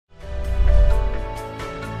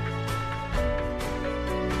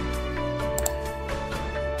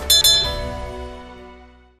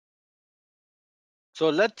So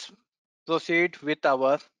let's proceed with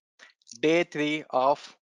our day 3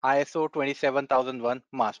 of ISO 27001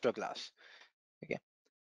 masterclass. Okay.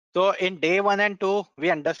 So in day 1 and 2, we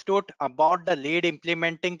understood about the lead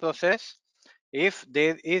implementing process. If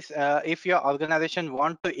if your organization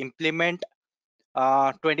want to implement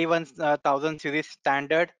 21,000 series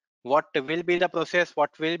standard, what will be the process, what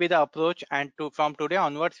will be the approach, and from today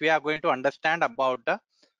onwards, we are going to understand about the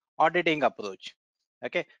auditing approach.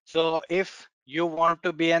 Okay, so if you want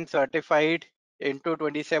to be an certified into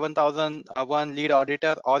 27001 lead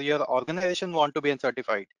auditor, or your organization want to be an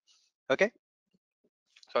certified, okay,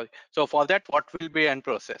 sorry, so for that, what will be an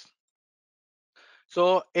process?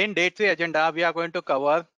 So in day 3 agenda, we are going to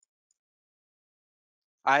cover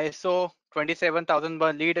ISO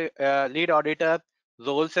 27001 lead auditor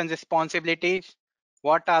roles and responsibilities.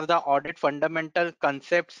 What are the audit fundamental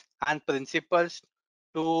concepts and principles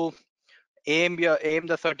to aim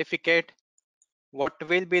the certificate? What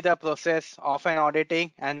will be the process of an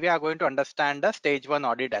auditing? And we are going to understand the stage 1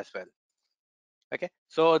 audit as well. Okay,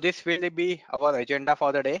 so this will be our agenda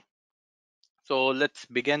for the day. So let's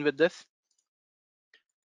begin with this.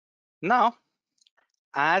 Now,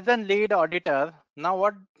 as a lead auditor, now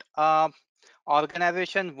what uh,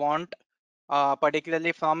 organization want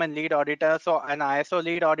particularly from a lead auditor? So an ISO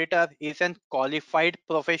lead auditor is a qualified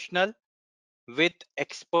professional with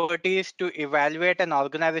expertise to evaluate an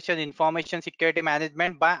organization information security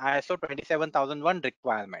management by ISO 27001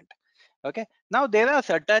 requirement. Okay, now there are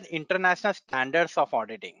certain international standards of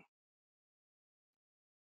auditing.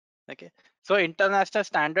 Okay, so international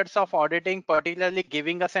standards of auditing particularly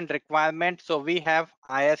giving us a requirement. So we have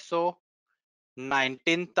ISO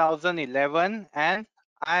 19011 and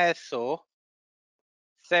ISO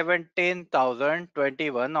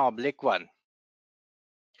 17021/1.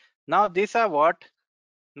 Now these are what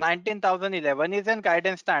 19011 is a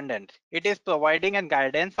guidance standard. It is providing a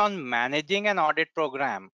guidance on managing an audit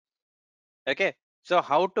program. Okay, so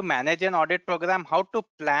how to manage an audit program, how to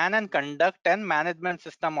plan and conduct an management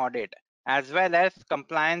system audit, as well as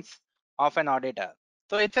compliance of an auditor.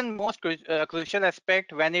 So it's a most crucial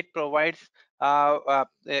aspect when it provides,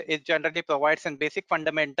 it generally provides some basic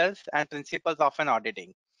fundamentals and principles of an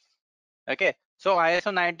auditing. Okay, so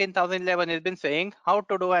ISO 19011 has been saying how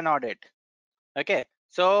to do an audit. Okay,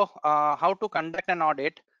 so how to conduct an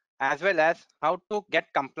audit, as well as how to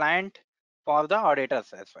get compliant for the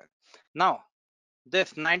auditors as well. Now,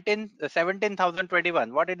 this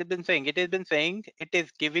 17021, what it has been saying? It has been saying it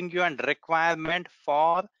is giving you a requirement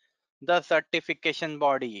for the certification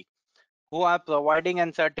body who are providing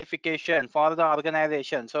a certification for the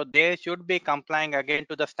organization. So they should be complying again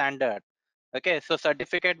to the standard. Okay, so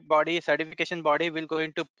certification body will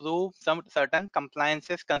going to prove some certain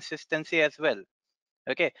compliances consistency as well.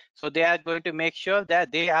 Okay, so they are going to make sure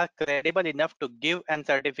that they are credible enough to give an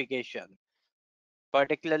certification,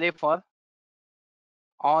 particularly for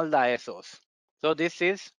all the ISOs. So this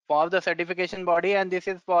is for the certification body, and this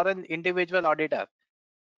is for an individual auditor.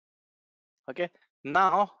 Okay,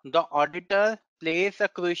 now the auditor plays a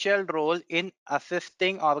crucial role in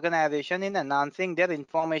assisting organization in enhancing their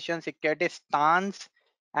information security stance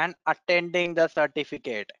and attending the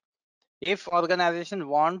certificate. If organization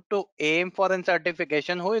want to aim for a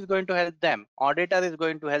certification, who is going to help them? Auditor is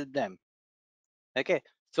going to help them. Okay,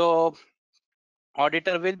 so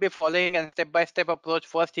auditor will be following a step-by-step approach.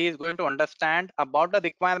 First, he is going to understand about the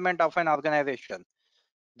requirement of an organization,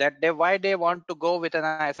 that why they want to go with an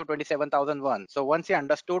ISO 27001. So once he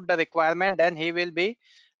understood the requirement, then he will be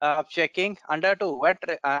checking under to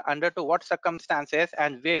what circumstances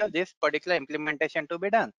and where this particular implementation to be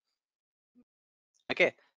done.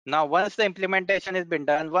 Okay, now once the implementation has been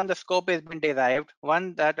done, once the scope has been derived,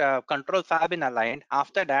 once that controls have been aligned,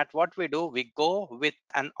 after that what we do, we go with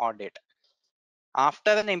an audit.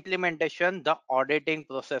 After an implementation, the auditing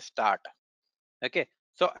process start. Okay,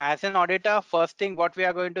 so as an auditor, first thing what we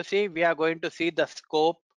are going to see, we are going to see the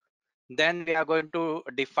scope, then we are going to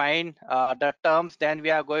define the terms, then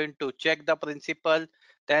we are going to check the principle,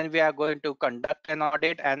 then we are going to conduct an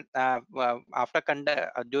audit, and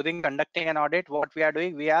during conducting an audit, what we are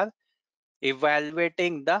doing, we are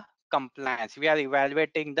evaluating the compliance, we are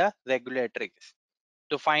evaluating the regulatories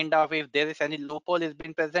to find out if there is any loophole is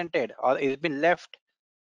been presented or is been left.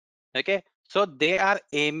 Okay, so they are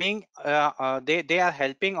aiming, they are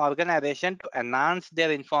helping organization to enhance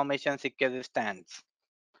their information security stance.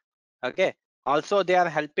 Okay, also they are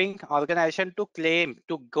helping organization to claim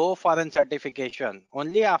to go for a certification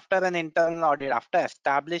only after an internal audit, after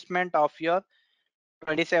establishment of your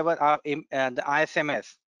 27 the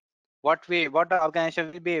ISMS. What the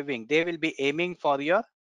organization will be aiming, they will be aiming for your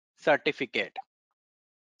certificate.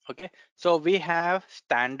 Okay, so we have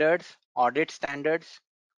standards, audit standards.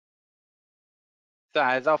 So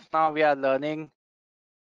as of now, we are learning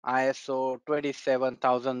ISO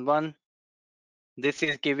 27001. This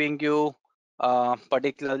is giving you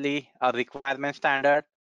particularly a requirement standard.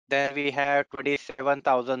 Then we have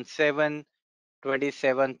 27007,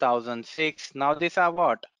 27006. Now these are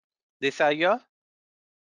what? These are your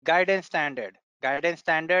guidance standard. Guidance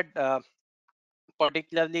standard,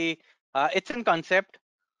 particularly, it's in concept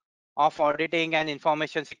of auditing and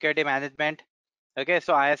information security management. Okay,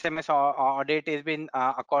 so ISMS audit has been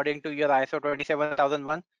according to your ISO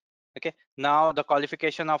 27001. Okay, now the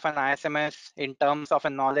qualification of an ISMS in terms of a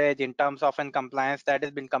knowledge, in terms of an compliance, that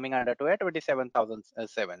has been coming under to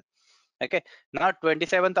 27007. Okay, now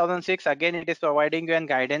 27006, again it is providing you an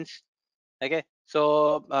guidance. Okay,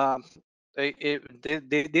 so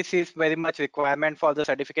this is very much requirement for the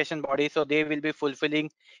certification body, so they will be fulfilling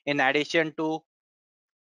in addition to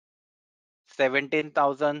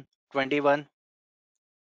 17021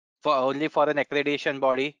 for only for an accreditation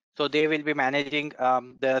body. So they will be managing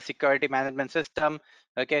the security management system.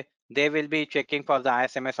 Okay, they will be checking for the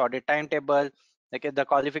ISMS audit timetable. Okay, the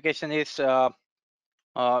qualification is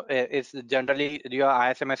generally your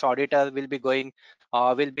ISMS auditor will be going,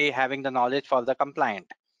 will be having the knowledge for the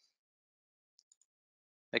compliant.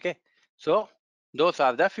 Okay, so those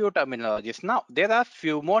are the few terminologies. Now there are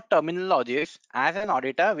few more terminologies as an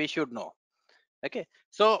auditor we should know. Okay,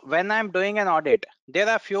 so when I'm doing an audit, there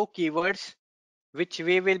are few keywords which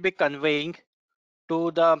we will be conveying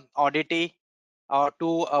to the auditee or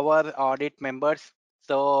to our audit members.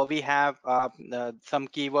 So we have some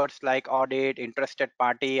keywords like audit, interested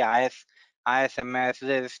party, ISMS,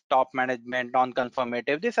 risk, top management,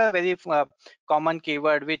 non-conformative. These are very common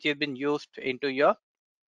keyword which has been used into your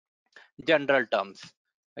general terms.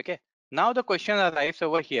 Okay, now the question arrives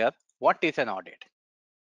over here: what is an audit?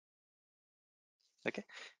 Okay,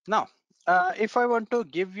 now if I want to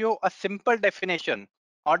give you a simple definition,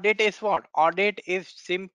 audit is what? Audit is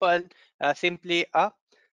simply a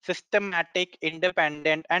systematic,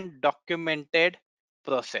 independent and documented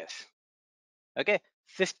process. Okay,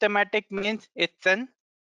 systematic means it's an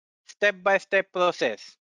step-by-step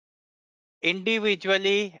process.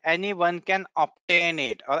 Individually anyone can obtain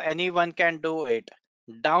it or anyone can do it.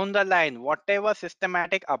 Down the line, whatever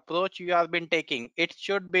systematic approach you have been taking, it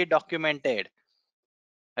should be documented.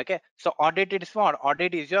 Okay, so audit is what?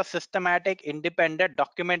 Audit is your systematic, independent,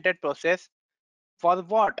 documented process for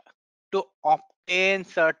what? To obtain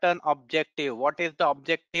certain objective. What is the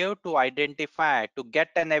objective? To identify, to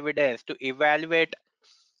get an evidence, to evaluate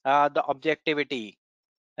the objectivity.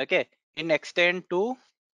 Okay, in extent to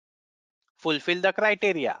fulfill the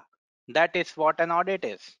criteria. That is what an audit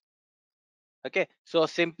is. Okay, so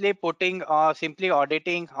simply putting or simply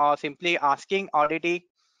auditing or simply asking auditee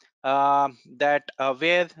that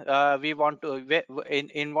where we want to,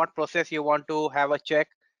 in what process you want to have a check.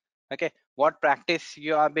 Okay, what practice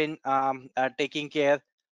you have been taking care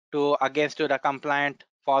to against to the compliant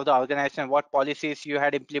for the organization, what policies you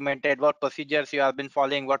had implemented, what procedures you have been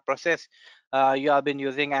following, what process you have been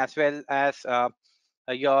using, as well as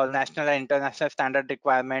your national and international standard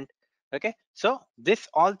requirement. Okay, so this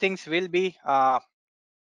all things will be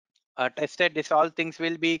tested. This all things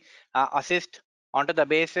will be assessed onto the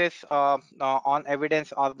basis of on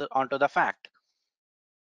evidence of the onto the fact.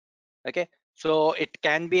 Okay, so it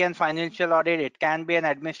can be an financial audit, it can be an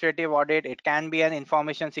administrative audit, it can be an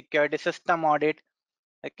information security system audit.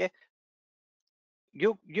 Okay,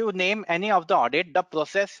 you name any of the audit, the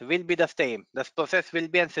process will be the same. The process will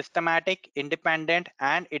be a systematic, independent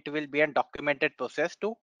and it will be a documented process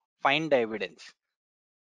to find the evidence.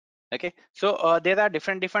 Okay, so there are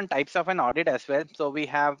different types of an audit as well. So we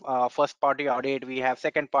have first party audit, we have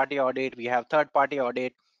second party audit, we have third party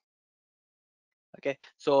audit. Okay,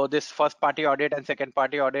 so this first party audit and second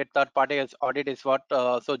party audit, third party audit is what?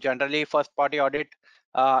 So generally first party audit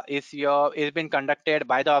is been conducted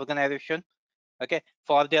by the organization, okay,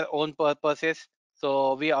 for their own purposes.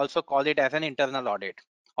 So we also call it as an internal audit,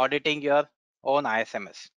 auditing your own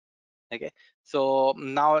ISMS. Okay, so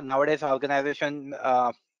nowadays organization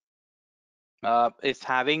is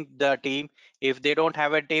having the team. If they don't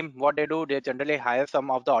have a team, what they do, they generally hire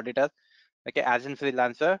some of the auditors, okay, as in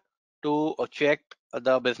freelancer, to check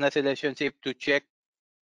the business relationship, to check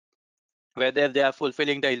whether they are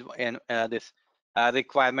fulfilling the this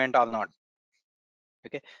requirement or not.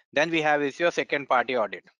 Okay, then we have is your second party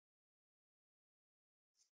audit.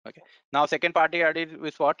 Okay, now second party audit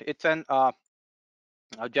is what? It's an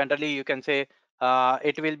generally you can say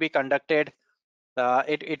it will be conducted,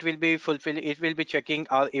 it will be fulfilling, it will be checking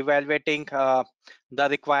or evaluating the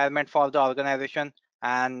requirement for the organization,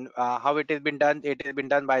 and how it has been done. It has been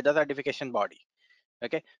done by the certification body.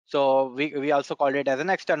 Okay, so we also call it as an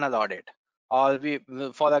external audit. Or we,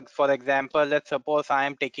 for example, let's suppose I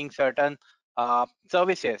am taking certain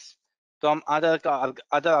services from other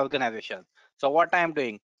organizations. So what I am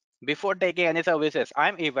doing, before taking any services, I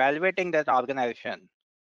am evaluating that organization,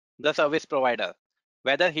 the service provider,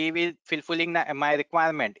 whether he will fulfilling my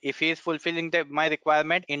requirement. If he is fulfilling my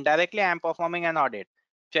requirement, indirectly I am performing an audit,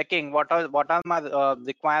 checking what are my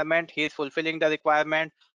requirement. He is fulfilling the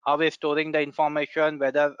requirement. How is storing the information,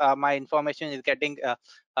 whether my information is getting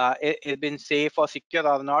is been safe or secure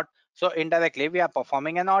or not. So indirectly we are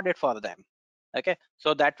performing an audit for them. Okay,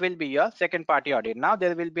 so that will be your second party audit. Now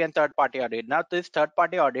there will be a third party audit. Now this third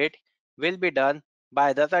party audit will be done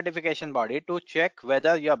by the certification body to check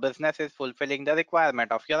whether your business is fulfilling the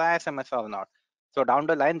requirement of your ISMS or not. So down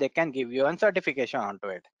the line, they can give you a certification onto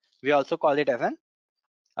it. We also call it as an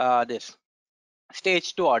this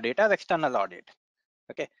stage 2 audit or external audit.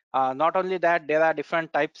 Okay. Not only that, there are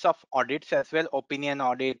different types of audits as well: opinion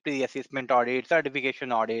audit, pre-assessment audit,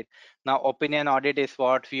 certification audit. Now opinion audit is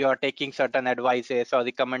what we are taking certain advices or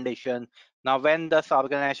recommendation. Now when does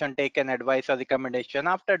organization take an advice or recommendation?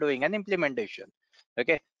 After doing an implementation.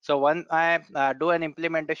 Okay, so when I do an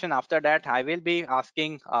implementation, after that I will be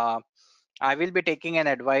asking I will be taking an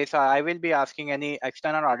advice, or I will be asking any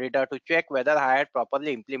external auditor to check whether I had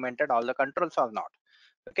properly implemented all the controls or not.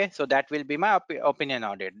 Okay, so that will be my opinion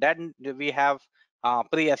audit. Then we have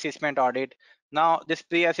pre-assessment audit. Now this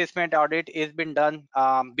pre-assessment audit is been done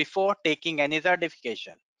before taking any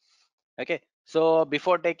certification. Okay, so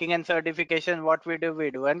before taking an certification, what we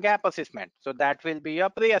do an gap assessment. So that will be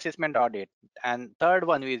your pre-assessment audit. And third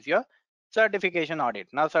one is your certification audit.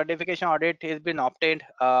 Now certification audit has been obtained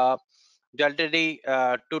generally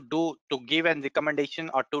to give a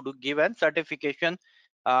recommendation or to give a certification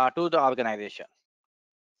to the organization.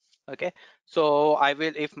 Okay, so I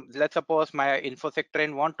will, if let's suppose my infosec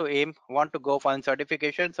train want to go for a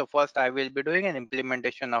certification, so first I will be doing an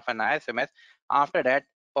implementation of an ISMS. After that,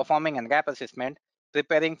 performing a gap assessment,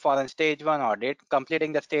 preparing for a stage 1 audit,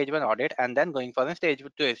 completing the stage 1 audit, and then going for a stage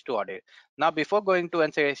 2 audit. Now before going to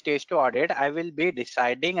a stage 2 audit, I will be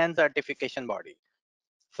deciding an certification body,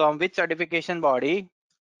 from which certification body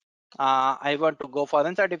I want to go for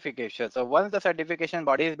a certification. So once the certification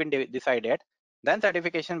body has been decided, then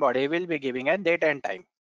certification body will be giving a date and time.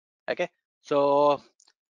 Okay, so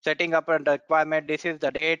setting up a requirement, this is the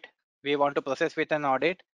date we want to process with an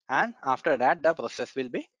audit, and after that the process will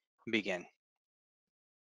be begin.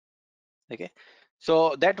 Okay,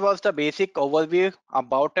 so that was the basic overview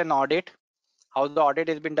about an audit, how the audit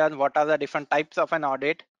has been done, what are the different types of an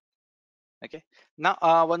audit. Okay,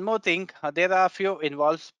 now one more thing, there are a few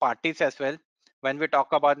involved parties as well. When we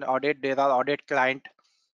talk about an audit, there are audit client,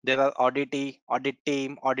 there are auditee, audit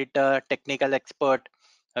team, auditor, technical expert.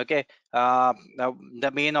 Okay,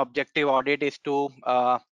 the main objective audit is to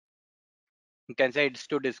you can say it's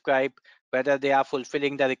to describe whether they are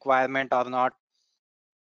fulfilling the requirement or not.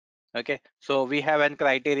 Okay, so we have an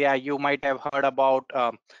criteria. You might have heard about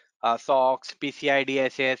SOX, PCI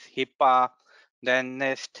DSS, HIPAA, then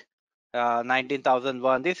NIST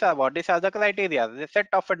 19001. These are the criteria, the set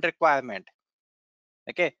of a requirement.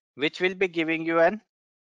 Okay, which will be giving you an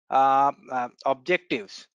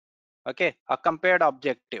objectives. Okay, a compared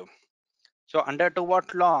objective. So under to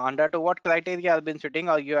what law, under to what criteria have been sitting,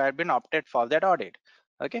 or you have been opted for that audit.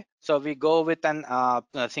 Okay, so we go with an a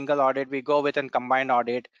single audit, we go with an combined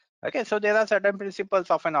audit. Okay, so there are certain principles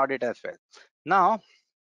of an audit as well. Now,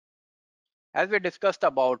 as we discussed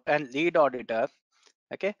about an lead auditor,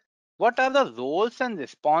 okay, what are the roles and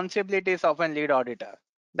responsibilities of an lead auditor?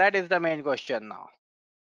 That is the main question now.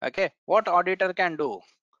 Okay, what auditor can do?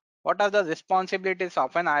 What are the responsibilities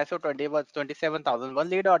of an ISO 27001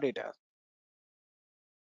 lead auditor?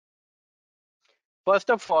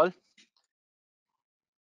 First of all,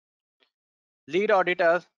 lead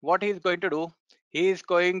auditor, what he is going to do, he is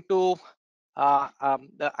going to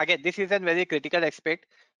again, this is a very critical aspect.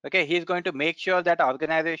 Okay, he is going to make sure that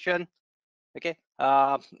organization, okay,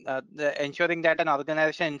 ensuring that an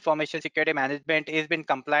organization information security management is been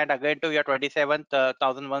compliant again to your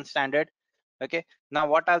 27001 standard. Okay, now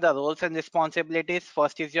what are the roles and responsibilities?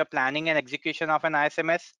 First is your planning and execution of an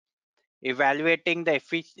ISMS, evaluating the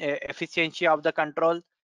efficiency of the control,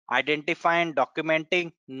 identifying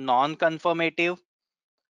documenting non-conformative,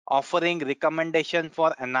 offering recommendation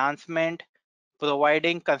for enhancement,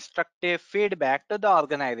 providing constructive feedback to the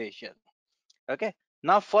organization. Okay,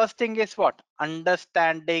 now first thing is what?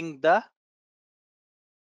 Understanding the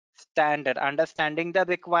standard, understanding the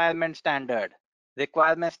requirement standard.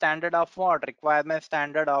 Requirement standard of what? Requirement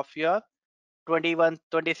standard of your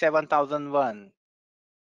 27,001.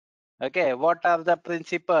 Okay, what are the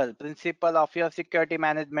principle of your security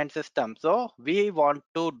management system? So we want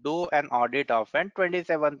to do an audit of an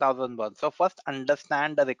 27,001. So first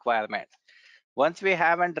understand the requirements. Once we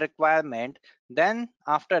have a requirement, then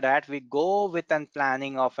after that we go with an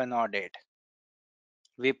planning of an audit.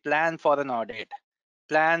 We plan for an audit,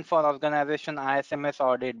 plan for organization ISMS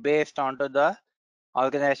audit based onto the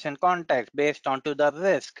organization context, based onto the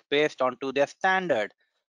risk, based onto their standard.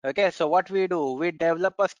 Okay, so what we do, we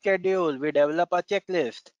develop a schedule, we develop a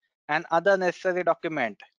checklist and other necessary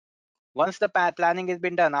document. Once the planning has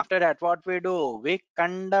been done, after that, what we do, we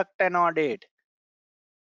conduct an audit.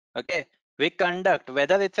 Okay, we conduct,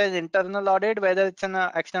 whether it's an internal audit, whether it's an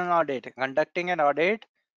external audit, conducting an audit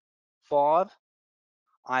for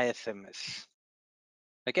ISMS.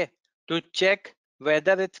 Okay, to check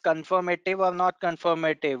whether it's conformative or not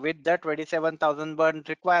conformative with the 27,000 burn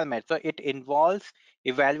requirement. So it involves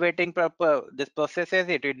evaluating this processes,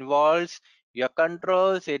 it involves your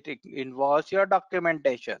controls, it involves your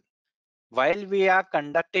documentation. While we are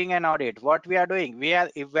conducting an audit, what we are doing, we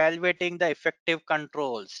are evaluating the effective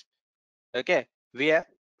controls. Okay, we are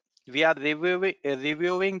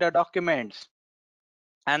reviewing the documents,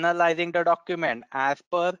 analyzing the document as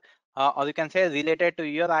per or you can say related to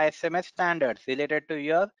your ISMS standards, related to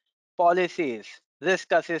your policies,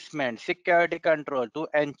 risk assessment, security control, to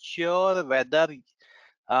ensure whether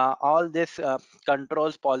all these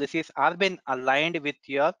controls policies are been aligned with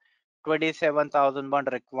your 27,001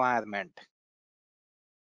 requirement.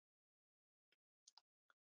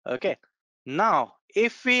 Okay, now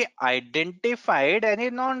if we identified any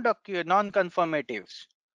non-conformatives,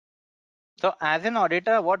 so as an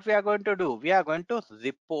auditor, what we are going to do, we are going to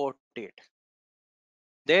report it.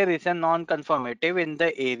 There is a non-conformative in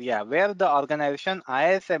the area where the organization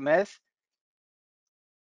ISMS,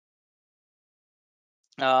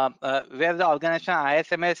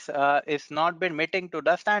 is not been meeting to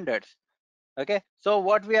the standards. Okay, so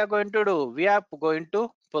what we are going to do, we are going to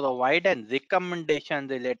provide a recommendation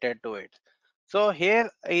related to it. So here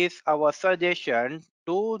is our suggestion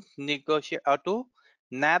to negotiate or to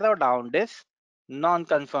narrow down this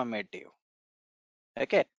non-conformative.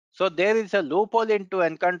 Okay, so there is a loophole into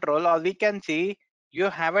and control, or we can see you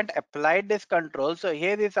haven't applied this control. So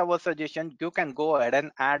here is our suggestion, you can go ahead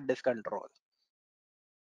and add this control.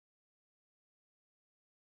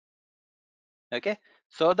 Okay,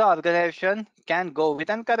 so the organization can go with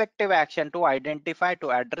an corrective action to identify,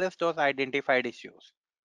 to address those identified issues.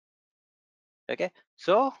 Okay,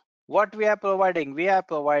 so what we are providing, we are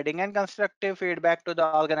providing an constructive feedback to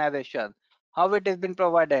the organization. How it has been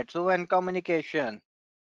provided through an communication.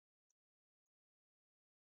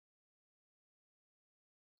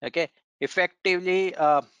 Okay, effectively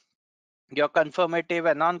your conformative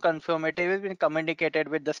and non-conformative has been communicated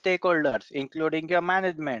with the stakeholders, including your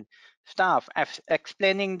management, staff,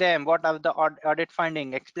 explaining them what are the audit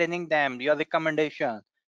finding, explaining them your recommendation.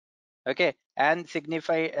 Okay, and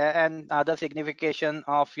signify and other signification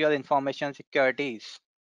of your information securities.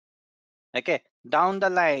 Okay, down the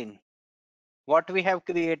line, what we have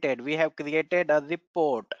created a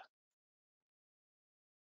report.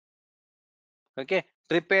 Okay,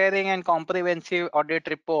 preparing and comprehensive audit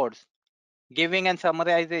reports, giving and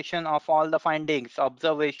summarization of all the findings,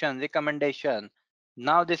 observation, recommendation.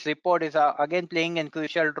 Now this report is again playing in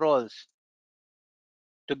crucial roles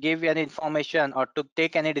to give any information or to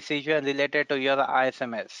take any decision related to your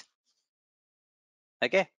ISMS.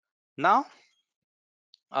 Okay, now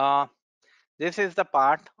this is the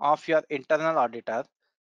part of your internal auditor.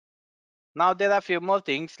 Now there are few more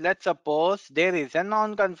things. Let's suppose there is a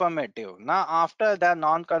non-conformative. Now after the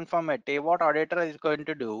non-conformative, what auditor is going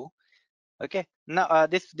to do? Okay, now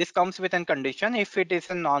this comes with a condition. If it is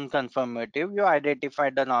a non-conformative, you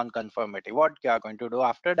identified the non-conformative. What you are going to do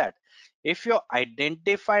after that? If you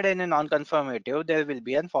identified any non-conformative, there will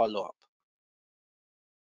be a follow-up.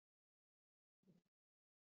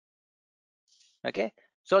 Okay,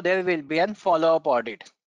 so there will be a follow-up audit.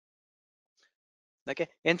 Okay,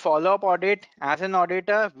 in follow-up audit, as an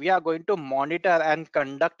auditor, we are going to monitor and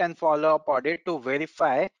conduct and follow-up audit to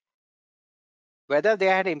verify whether they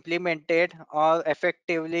had implemented or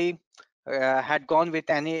effectively had gone with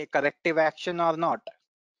any corrective action or not.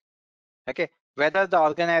 Okay, whether the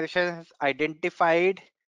organization has identified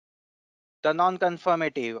the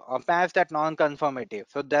non-conformative or passed that non-conformative.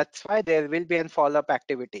 So that's why there will be a follow-up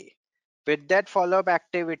activity. With that follow-up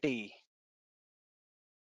activity,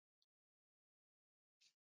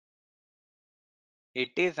 it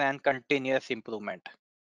is an continuous improvement.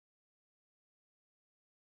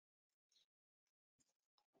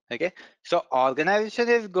 Okay, so organization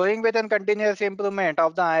is going with a continuous improvement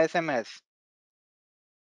of the ISMS.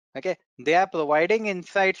 Okay, they are providing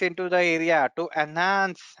insights into the area to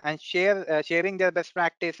enhance and sharing their best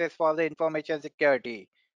practices for the information security.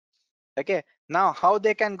 Okay, now how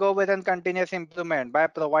they can go with a continuous improvement? By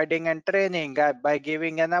providing and training, by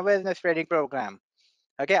giving an awareness training program.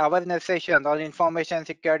 Okay, awareness sessions on information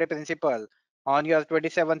security principle, on your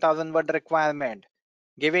 27,000 word requirement,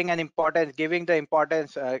 giving the importance,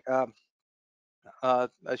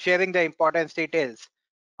 sharing the importance details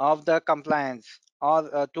of the compliance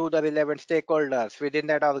or to the relevant stakeholders within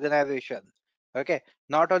that organization. Okay,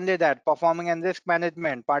 not only that, performing in risk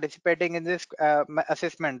management, participating in risk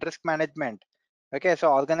assessment, risk management. Okay,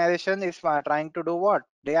 so organization is trying to do what?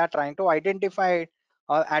 They are trying to identify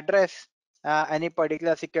or address any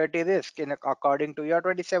particular security risk in according to your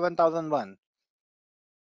 27,001.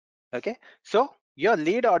 Okay, so your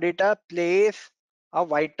lead auditor plays a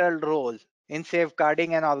vital role in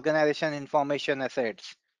safeguarding an organization information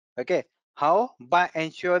assets. Okay, how? By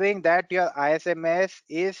ensuring that your ISMS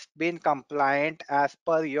is being compliant as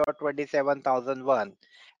per your 27,001,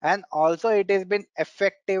 and also it has been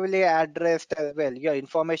effectively addressed as well. Your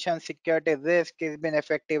information security risk has been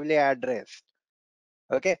effectively addressed.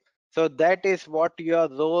 Okay, so that is what your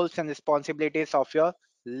roles and responsibilities of your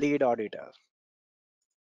lead auditor.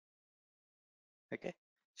 Okay,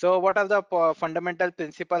 so what are the fundamental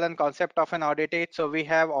principle and concept of an audit? So we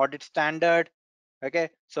have audit standard.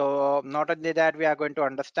 Okay, so not only that, we are going to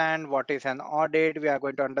understand what is an audit, we are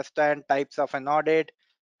going to understand types of an audit.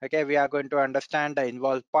 Okay, we are going to understand the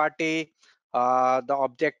involved party, the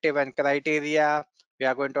objective and criteria. We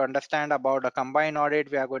are going to understand about a combined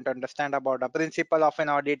audit. We are going to understand about the principle of an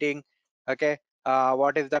auditing. Okay,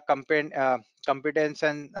 what is the competence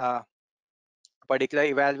and particular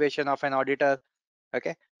evaluation of an auditor.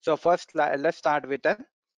 Okay, so first let's start with an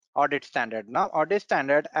audit standard. Now audit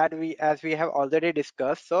standard, as we have already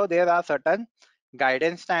discussed, so there are certain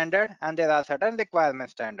guidance standard and there are certain requirement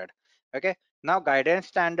standard. Okay, now guidance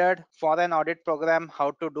standard for an audit program,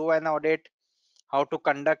 how to do an audit, how to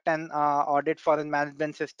conduct an audit for a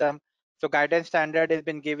management system. So guidance standard has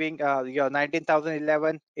been giving your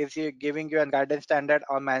 19,011 is giving you a guidance standard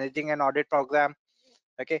on managing an audit program.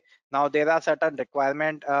 Okay, now there are certain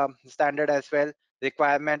requirement standard as well,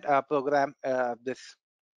 requirement program, this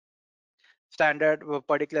standard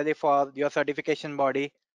particularly for your certification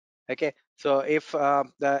body. Okay, so if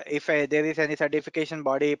there is any certification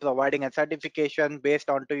body providing a certification based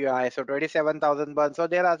on to your ISO 27001, so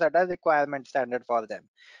there are certain requirement standard for them,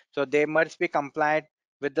 so they must be compliant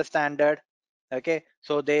with the standard. Okay,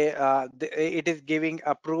 so it is giving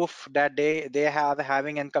a proof that they have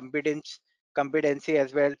having an competency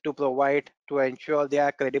as well to provide, to ensure they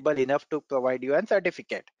are credible enough to provide you a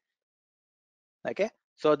certificate. Okay,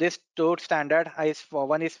 so this two standard is for,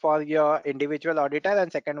 one is for your individual auditor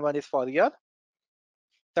and second one is for your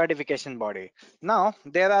certification body. Now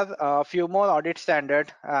there are a few more audit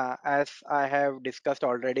standard, as I have discussed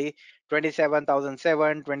already.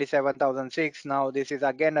 27,007, 27,006. Now this is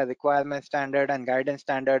again a requirement standard and guidance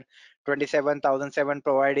standard. 27,007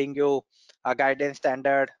 providing you a guidance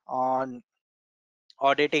standard on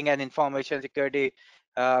auditing and information security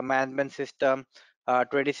management system.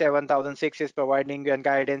 27,006 is providing you a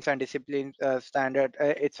guidance and discipline standard.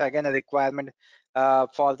 It's again a requirement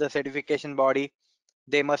for the certification body.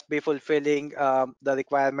 They must be fulfilling the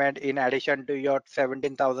requirement in addition to your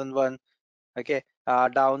 17,001. Okay,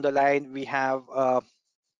 down the line we have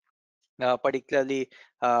particularly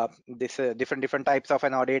this different types of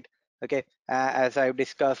an audit. Okay, as I've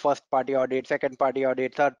discussed, first party audit, second party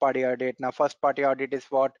audit, third party audit. Now first party audit is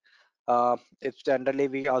what it's generally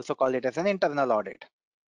we also call it as an internal audit.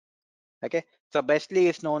 Okay, so bestly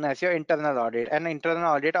is known as your internal audit, an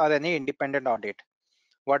internal audit or any independent audit.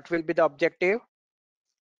 What will be the objective?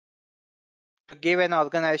 To give an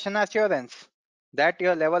organization assurance that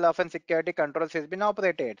your level of security controls has been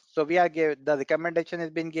operated. So we are the recommendation has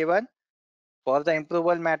been given for the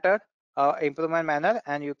improvement manner,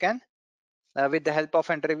 and you can with the help of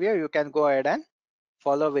interview you can go ahead and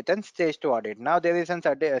follow with an stage 2 audit. Now there is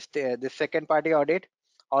the second party audit,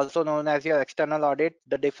 also known as your external audit.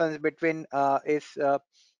 The difference between is that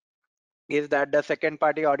the second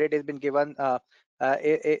party audit has been given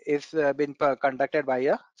is been conducted by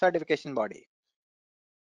a certification body.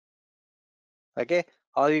 Okay,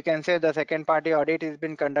 or you can say the second party audit has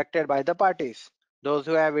been conducted by the parties, those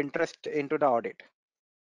who have interest into the audit.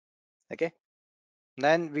 Okay,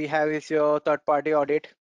 then we have is your third party audit.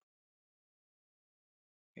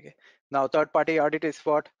 Okay, now third party audit is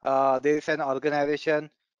what there is an organization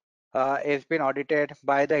has been audited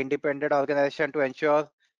by the independent organization to ensure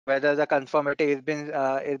whether the conformity is been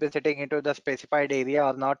sitting into the specified area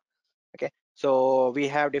or not. Okay, so we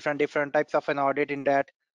have different types of an audit in that: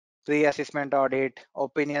 pre-assessment audit,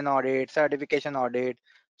 opinion audit, certification audit.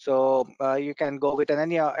 So you can go with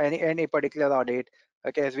any particular audit.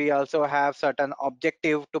 Okay, so we also have certain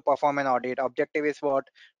objective to perform an audit. Objective is what?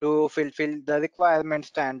 To fulfill the requirement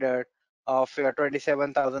standard of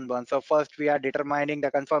 27001. So first we are determining the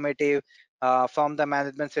conformity from the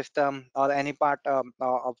management system or any part of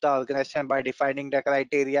the organization by defining the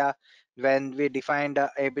criteria. When we define the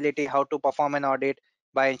ability how to perform an audit,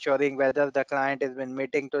 by ensuring whether the client has been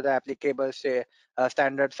meeting to the applicable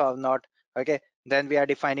standards or not. Okay, then we are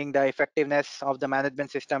defining the effectiveness of the management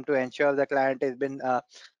system to ensure the client has been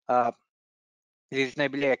uh,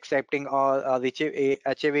 reasonably accepting or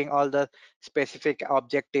achieving all the specific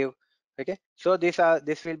objective. Okay, so this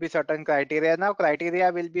will be certain criteria. Now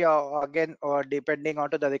criteria will be again or depending on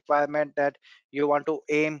to the requirement that you want to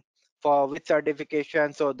aim for which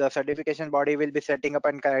certification. So the certification body will be setting up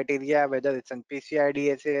an criteria, whether it's an PCI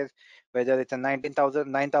DSS, whether it's a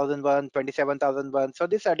 19,000 9,001 27,001. So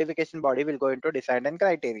this certification body will go into decide an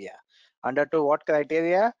criteria under to what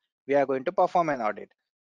criteria we are going to perform an audit.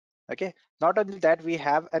 Okay, not only that, we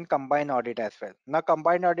have an combined audit as well. Now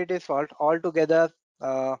combined audit is all together,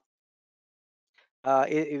 uh,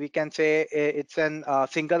 we can say it's an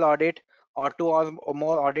single audit or two or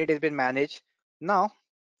more audit has been managed. Now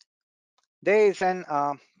there is an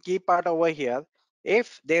key part over here: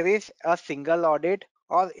 if there is a single audit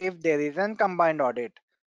or if there is an combined audit.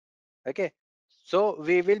 Okay, so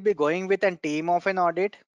we will be going with a team of an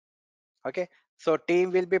audit. Okay, so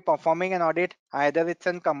team will be performing an audit, either it's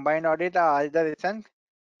a combined audit or either it's a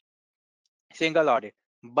single audit.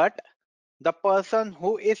 But the person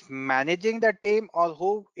who is managing the team or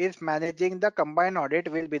who is managing the combined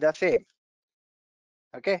audit will be the same.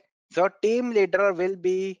 Okay, so team leader will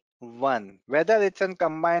be one, whether it's a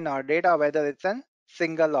combined audit or whether it's a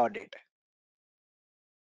single audit.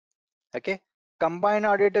 Okay, combined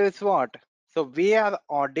audit is what? So we are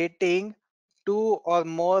auditing two or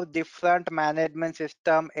more different management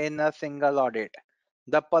system in a single audit.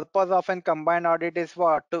 The purpose of a combined audit is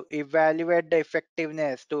what? To evaluate the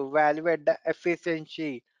effectiveness, to evaluate the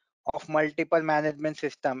efficiency of multiple management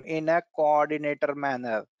system in a coordinator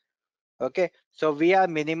manner. Okay, so we are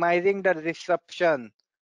minimizing the disruption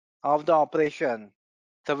of the operation.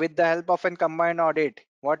 So with the help of a combined audit,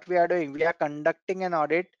 what we are doing, we are conducting an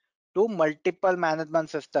audit to multiple management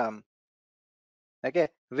system, okay,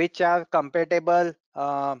 which are compatible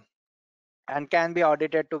and can be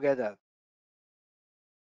audited together.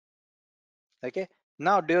 Okay,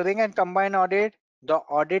 now during a combined audit, the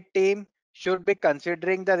audit team should be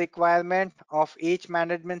considering the requirement of each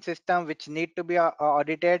management system which need to be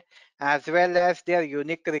audited, as well as their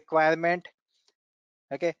unique requirement.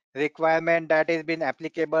 Okay, requirement that is been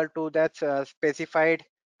applicable to that specified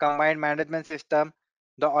combined management system.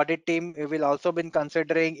 The audit team will also be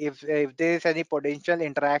considering if there is any potential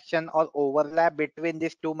interaction or overlap between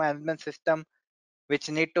these two management system which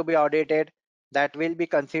need to be audited, that will be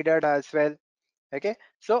considered as well. Okay,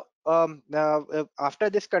 so after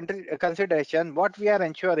this consideration, what we are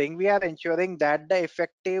ensuring, we are ensuring that the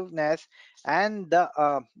effectiveness and the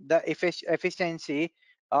efficiency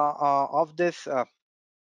of this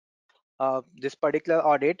particular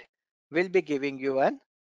audit will be giving you an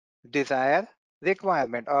desired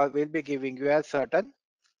requirement, or will be giving you a certain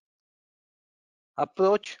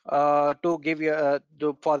approach to give you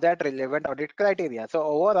for that relevant audit criteria. So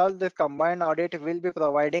overall, this combined audit will be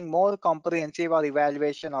providing more comprehensive or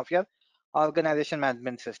evaluation of your organization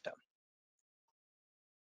management system.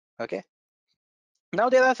 Okay, now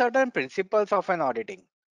there are certain principles of an auditing.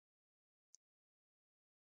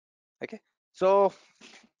 Okay, so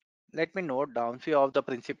let me note down few of the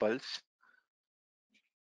principles.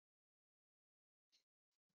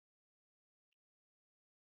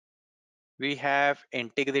 We have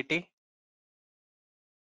integrity,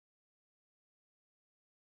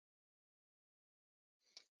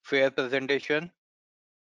 fair presentation,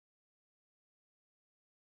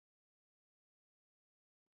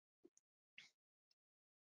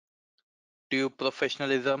 due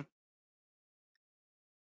professionalism,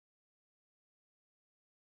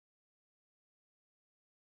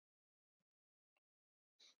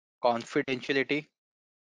 confidentiality,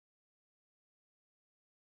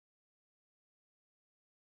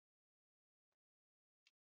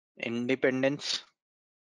 independence.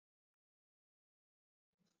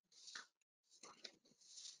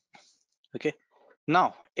 Okay,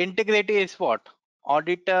 now integrity is what?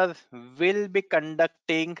 Auditors will be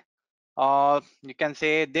conducting or you can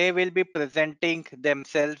say they will be presenting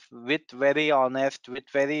themselves with very honest, with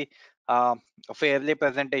very uh, fairly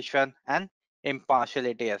presentation and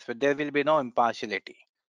impartiality as well. There will be no impartiality.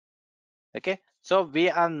 Okay, so we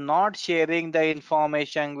are not sharing the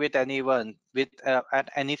information with anyone with at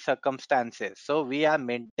any circumstances. So we are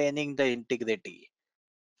maintaining the integrity.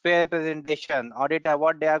 Fair presentation. Auditor,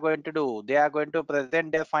 what they are going to do? They are going to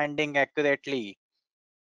present their finding accurately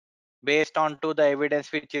based on to the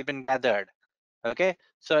evidence which has been gathered. Okay,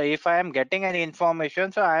 so if I am getting any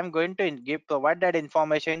information, so I am going to provide that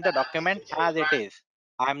information in the document as it is.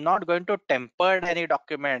 I'm not going to temper any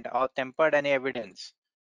document or temper any evidence.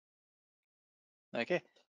 Okay,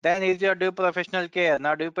 then is your due professional care.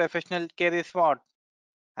 Now due professional care is what?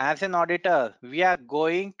 As an auditor, we are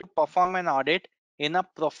going to perform an audit in a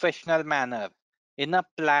professional manner, in a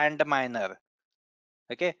planned manner.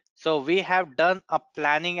 Okay, so we have done a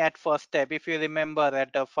planning at first step. If you remember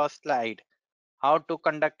at the first slide, how to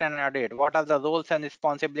conduct an audit, what are the roles and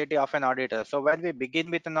responsibility of an auditor. So when we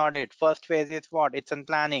begin with an audit, first phase is what? It's in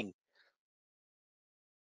planning.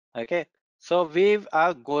 Okay, so we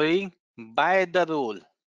are going by the rule,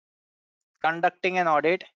 conducting an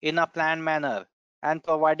audit in a planned manner and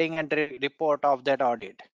providing a report of that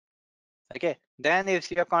audit. Okay, then is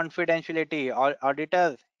your confidentiality, or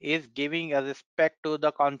auditor is giving a respect to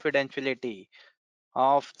the confidentiality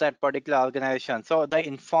of that particular organization. So the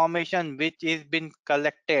information which is been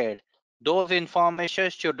collected, those information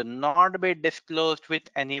should not be disclosed with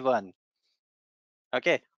anyone.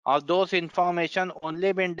 Okay, or those information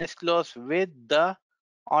only been disclosed with the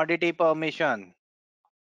auditee permission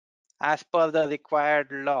as per the required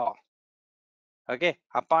law. Okay,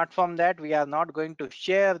 apart from that, we are not going to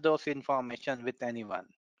share those information with anyone.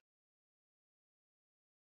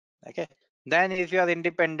 Okay, then is your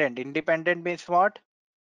independent. Independent means what?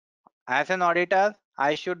 As an auditor,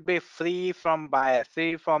 I should be free from bias,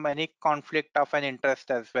 free from any conflict of an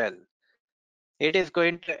interest as well. It is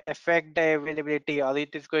going to affect the availability, or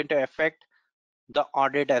it is going to affect the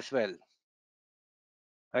audit as well.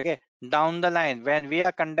 Okay, down the line, when we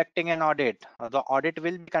are conducting an audit, the audit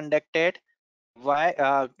will be conducted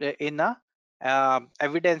in a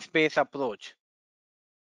evidence-based approach.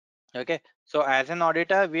 Okay, so as an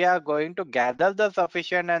auditor, we are going to gather the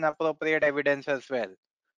sufficient and appropriate evidence as well.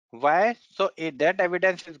 Why? So that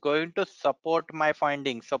evidence is going to support my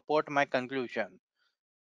findings, support my conclusion.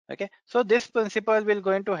 Okay, so this principle will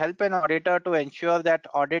going to help an auditor to ensure that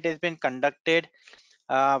audit has been conducted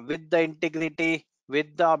with the integrity,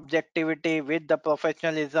 with the objectivity, with the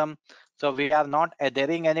professionalism. So we are not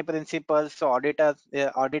adhering any principles. So audit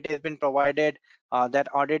has been provided. That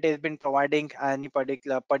audit has been providing any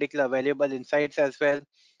particular valuable insights as well.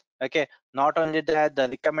 Okay, not only that, the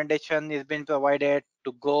recommendation is been provided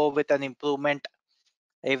to go with an improvement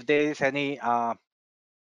if there is any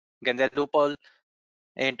loophole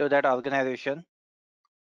into that organization.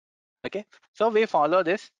 Okay, so we follow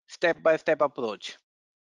this step-by-step approach.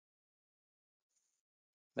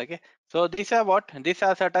 Okay, so these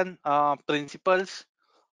are certain principles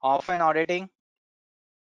of an auditing.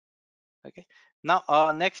 Okay, now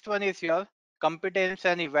next one is your competence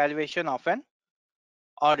and evaluation of an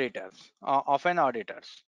auditors.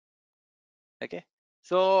 Okay,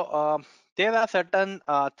 so there are certain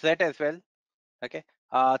threat as well. Okay,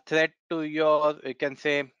 threat to your, you can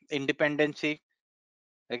say, independency.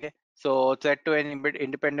 Okay, so threat to an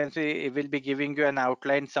independency, it will be giving you an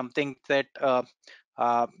outline, something that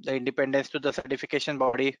the independence to the certification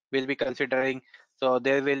body will be considering. So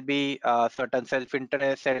there will be certain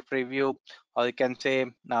self-interest, self-review, or you can say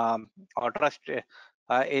or trust,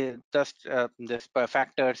 this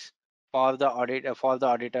factors for the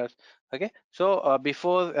auditors. Okay, so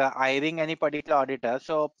before hiring any particular auditor,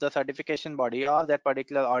 so the certification body or that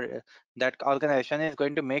particular that organization is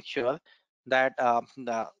going to make sure that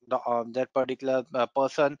that particular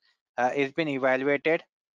person is been evaluated.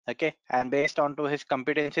 Okay, and based on to his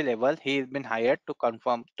competency level, he has been hired to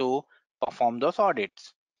perform those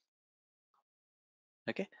audits.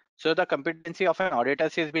 Okay, so the competency of an auditor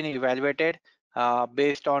has been evaluated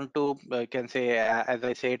based on to, you can say, as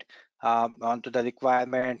I said, onto the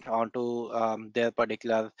requirement, onto their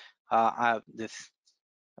particular this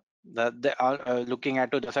they are looking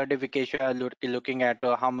at to the certification, looking at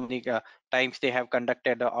how many times they have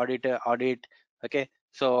conducted the audit. Okay,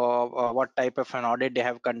 so what type of an audit they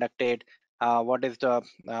have conducted, what is the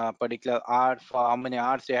particular hour, for how many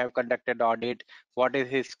hours they have conducted the audit, what is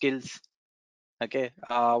his skills. Okay,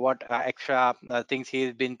 what extra things he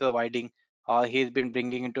has been providing or he's been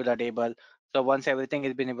bringing into the table. So once everything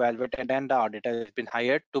has been evaluated, then the auditor has been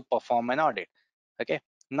hired to perform an audit. Okay,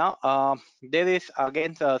 Now, there is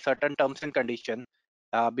again certain terms and condition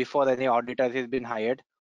before any auditor has been hired.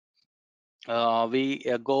 We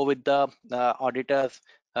go with the auditors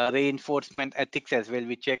reinforcement ethics as well.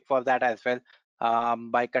 We check for that as well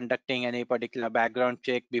by conducting any particular background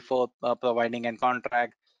check before providing a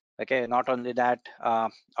contract. Okay, not only that,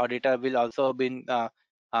 auditor will also be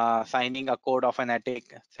signing a code of an ethic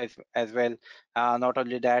as well. Not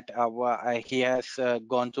only that, he has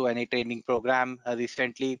gone through any training program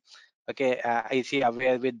recently. Okay, is he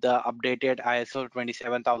aware with the updated ISO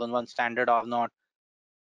 27001 standard or not?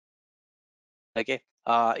 Okay,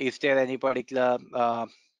 is there any particular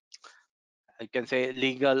I can say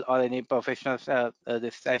legal or any professional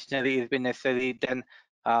this stationery has been necessary, then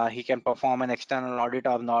he can perform an external audit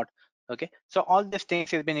or not. Okay, so all these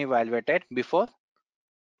things has been evaluated before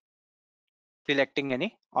selecting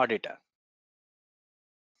any auditor.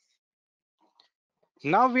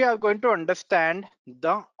 Now we are going to understand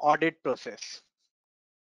the audit process.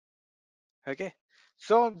 Okay,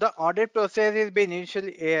 so the audit process is been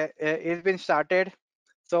initially is been started.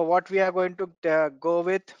 So what we are going to go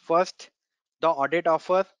with first, the audit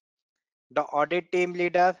offer, the audit team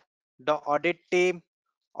leader, the audit team,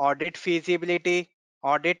 audit feasibility,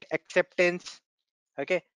 audit acceptance.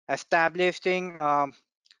 Okay, establishing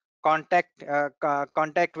contact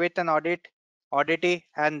with an auditee,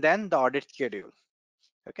 and then the audit schedule.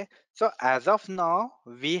 Okay, so as of now,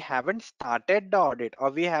 we haven't started the audit,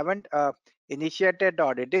 or we haven't initiated the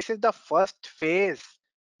audit. This is the first phase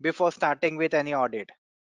before starting with any audit.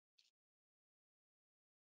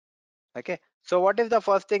 Okay, so what is the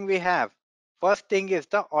first thing we have? First thing is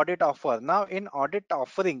the audit offer. Now in audit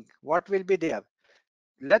offering, what will be there?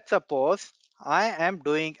 Let's suppose I am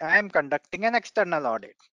conducting an external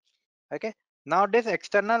audit. Okay, now this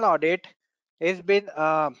external audit is been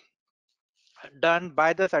done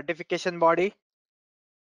by the certification body.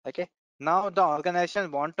 Okay, now the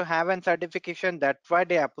organization want to have an certification, that's why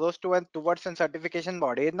they approach towards a certification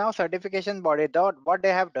body. Now certification body, what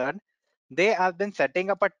they have done, they have been setting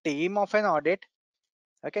up a team of an audit.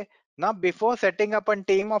 Okay, now before setting up a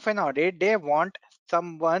team of an audit, they want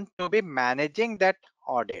someone to be managing that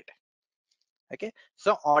audit. Okay,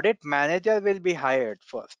 so audit manager will be hired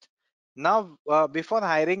first. Now before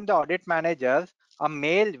hiring the audit manager, a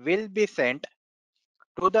mail will be sent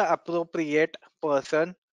to the appropriate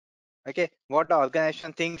person. Okay, what the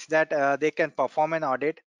organization thinks that they can perform an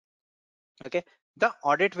audit. Okay, the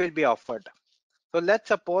audit will be offered. So let's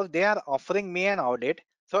suppose they are offering me an audit.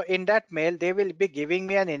 So in that mail, they will be giving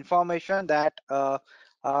me an information that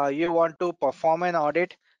you want to perform an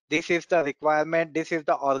audit. This is the requirement. This is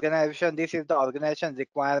the organization. This is the organization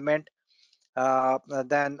requirement.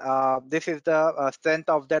 Then this is the strength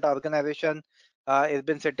of that organization. It's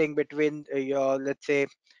been sitting between your, let's say,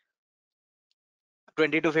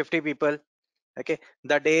 20 to 50 people. Okay,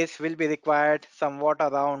 the days will be required somewhat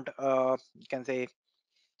around you can say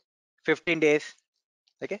 15 days.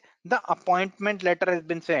 Okay, the appointment letter has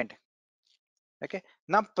been sent. Okay,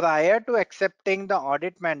 now prior to accepting the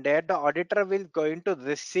audit mandate, the auditor will going to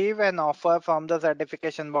receive an offer from the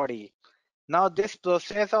certification body. Now this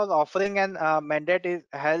process of offering an mandate is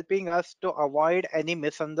helping us to avoid any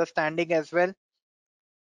misunderstanding as well.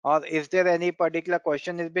 Or is there any particular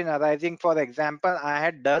question has been arising? For example, I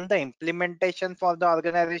had done the implementation for the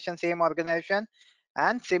organization, same organization,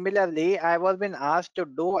 and similarly I was been asked to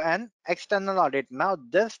do an external audit. Now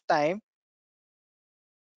this time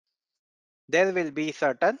there will be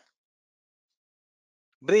certain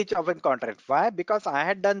breach of a contract. Why? Because I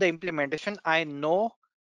had done the implementation, I know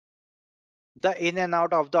the in and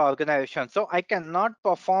out of the organization, so I cannot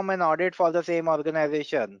perform an audit for the same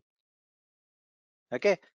organization.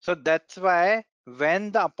 Okay, so that's why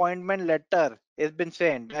when the appointment letter is been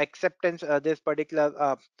sent, acceptance this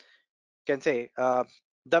particular can say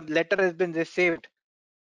the letter has been received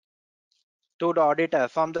to the auditor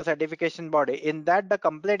from the certification body, in that the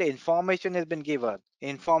complete information has been given,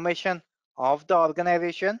 information of the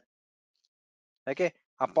organization. Okay,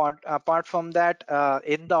 apart from that,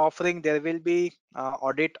 in the offering there will be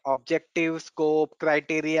audit objective, scope,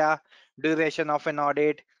 criteria, duration of an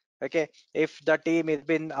audit. Okay, if the team has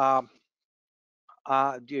been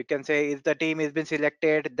you can say if the team has been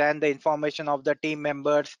selected, then the information of the team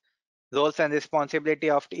members, roles and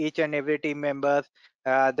responsibility of each and every team member,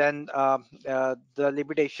 then the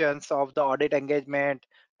limitations of the audit engagement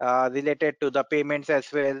related to the payments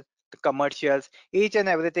as well, the commercials, each and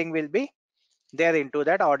everything will be there into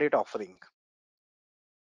that audit offering.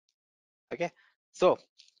 Okay, so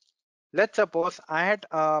let's suppose I had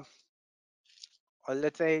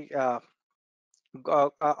let's say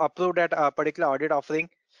approved at a particular audit offering.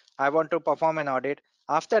 I want to perform an audit.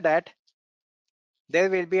 After that, there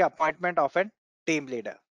will be appointment of a team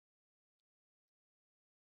leader.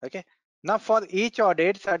 Okay. Now for each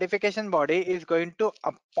audit, certification body is going to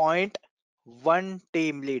appoint one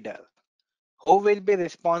team leader who will be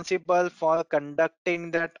responsible for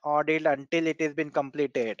conducting that audit until it has been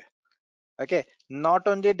completed. Okay. Not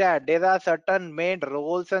only that, there are certain main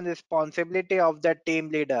roles and responsibility of the team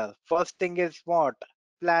leader. First thing is what?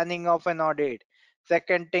 Planning of an audit.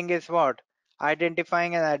 Second thing is what?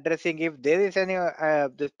 Identifying and addressing if there is any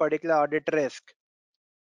this particular audit risk.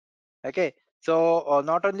 Okay. So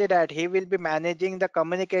not only that, he will be managing the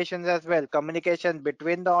communications as well. Communication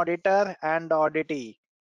between the auditor and the auditee.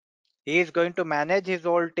 He is going to manage his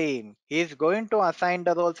whole team. He is going to assign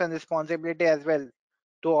the roles and responsibility as well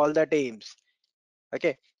to all the teams.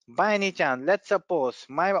 Okay. By any chance, let's suppose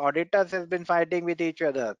my auditors has been fighting with each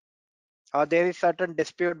other, or there is certain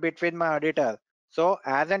dispute between my auditor. So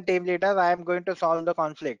as a team leader, I am going to solve the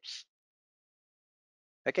conflicts.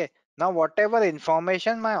 Okay. Now whatever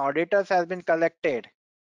information my auditors has been collected,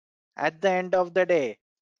 at the end of the day,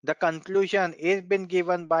 the conclusion is been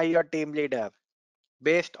given by your team leader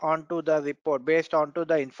based on to the report, based on to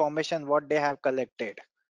the information what they have collected.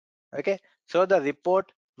 Okay. So the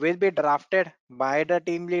report will be drafted by the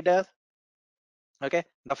team leader. Okay.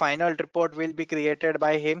 The final report will be created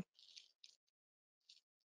by him.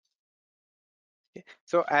 Okay.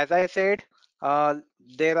 So as I said,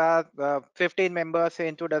 there are 15 members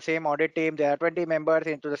into the same audit team. There are 20 members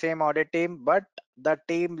into the same audit team, but the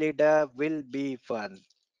team leader will be one.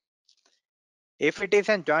 If it is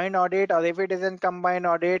a joint audit or if it is a combined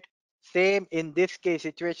audit, same in this case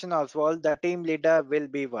situation as well, the team leader will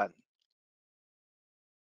be one.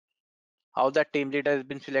 How the team leader has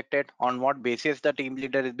been selected, on what basis the team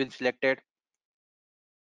leader has been selected.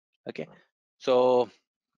 Okay. So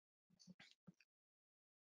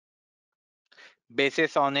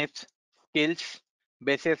basis on its skills,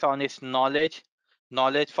 basis on its knowledge,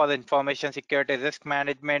 knowledge for information security risk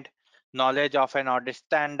management, knowledge of an audit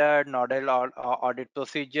standard, knowledge of audit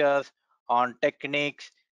procedures, on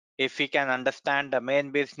techniques, if he can understand the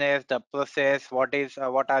main business, the process, what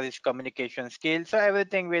are his communication skills, so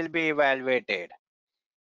everything will be evaluated.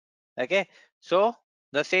 Okay. So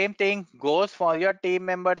the same thing goes for your team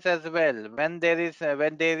members as well. When there is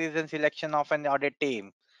a selection of an audit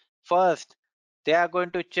team, first they are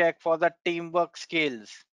going to check for the teamwork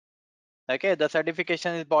skills. Okay, the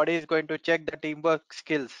certification body is going to check the teamwork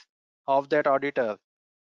skills of that auditor.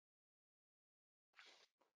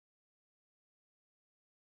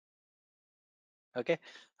 Okay.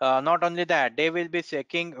 Not only that, they will be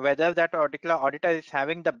checking whether that particular auditor is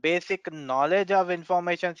having the basic knowledge of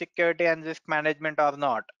information security and risk management or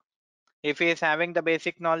not. If he is having the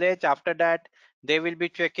basic knowledge, after that they will be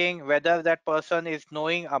checking whether that person is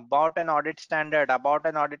knowing about an audit standard, about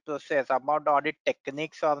an audit process, about the audit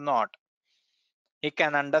techniques or not. He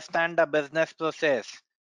can understand the business process.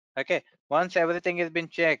 Okay. Once everything has been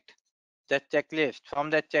checked, the checklist, from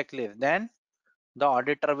that checklist, then the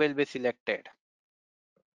auditor will be selected.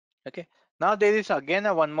 Okay. Now there is again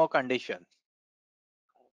a one more condition.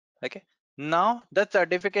 Okay. Now the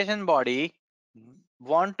certification body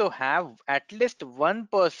want to have at least one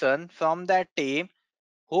person from that team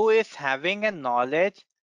who is having a knowledge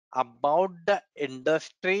about the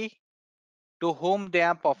industry to whom they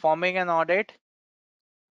are performing an audit.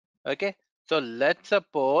 Okay. So let's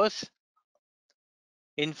suppose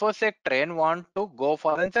InfoSec train want to go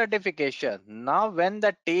for a certification. Now when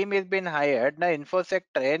the team is been hired, the InfoSec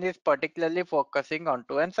train is particularly focusing on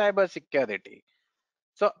to an cyber security.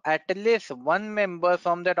 So at least one member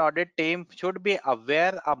from that audit team should be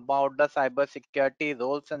aware about the cyber security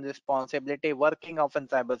roles and responsibility working of in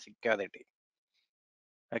cyber security.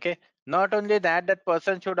 Okay. Not only that, that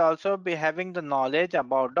person should also be having the knowledge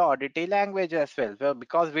about the auditee language as well. Well,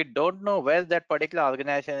 because we don't know where that particular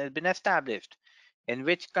organization has been established, in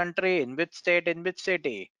which country, in which state, in which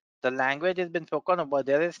city. The language has been spoken about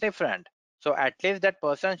there is different. So at least that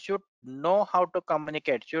person should know how to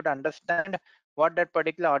communicate, should understand what that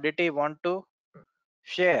particular auditee want to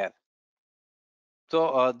share.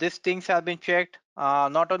 So these things have been checked.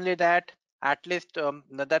 Not only that, at least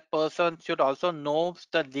that person should also know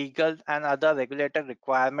the legal and other regulated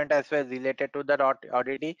requirement as well related to that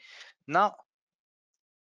auditee. Now,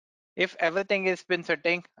 if everything has been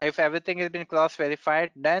setting, if everything has been cross verified,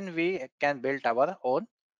 then we can build our own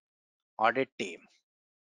audit team.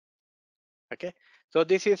 Okay. So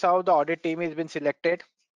this is how the audit team has been selected.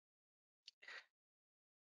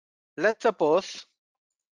 Let's suppose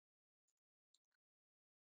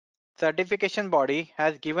certification body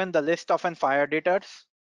has given the list of 5 auditors.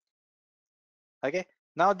 Okay.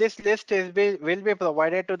 Now this list will be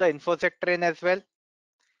provided to the infosec train as well.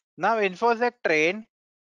 Now infosec train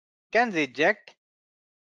can reject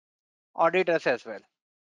auditors as well.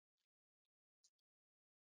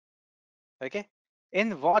 Okay.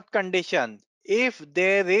 In what condition? If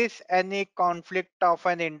there is any conflict of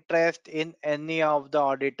an interest in any of the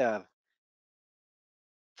auditor,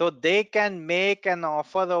 so they can make an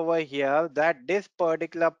offer over here that this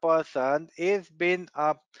particular person is been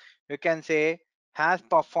you can say has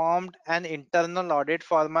performed an internal audit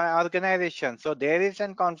for my organization. So there is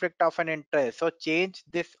a conflict of an interest. So change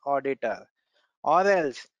this auditor, or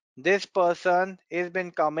else this person is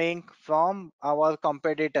been coming from our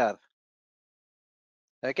competitor.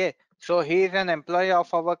 Okay, so he is an employee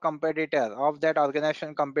of our competitor, of that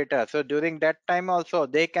organization competitor. So during that time also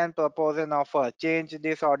they can propose an offer, change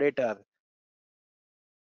this auditor.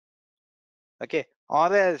 Okay,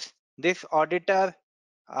 or else this auditor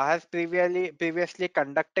has previously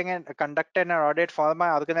conducted an audit for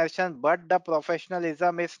my organization, but the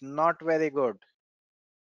professionalism is not very good.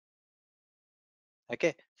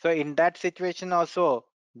 Okay, so in that situation also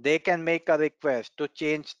they can make a request to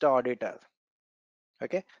change the auditor.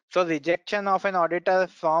 Okay, so rejection of an auditor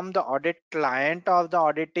from the audit client or the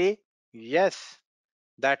auditee, yes,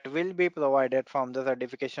 that will be provided from the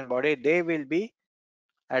certification body. They will be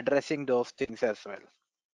addressing those things as well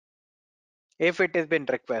if it has been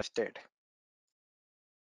requested.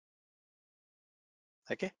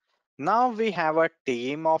 Okay, now we have a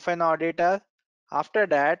team of an auditor. After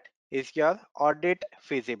that is your audit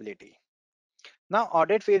feasibility. Now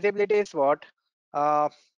audit feasibility is what?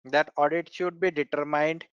 That audit should be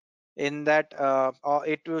determined in that or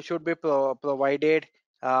it should be provided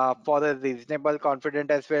for a reasonable confidence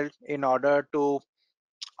as well in order to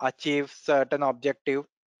achieve certain objective.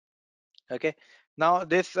 Okay, now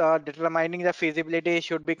this determining the feasibility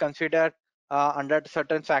should be considered under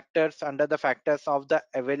certain factors, under the factors of the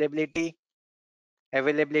availability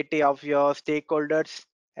of your stakeholders,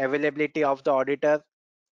 availability of the auditor.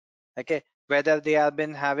 Okay, whether they have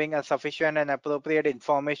been having a sufficient and appropriate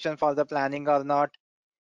information for the planning or not.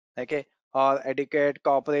 Okay, or adequate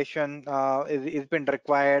cooperation is been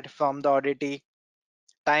required from the auditee,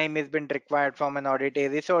 time has been required from an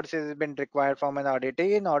auditee, resources has been required from an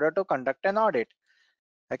auditee in order to conduct an audit.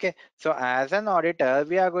 Okay, so as an auditor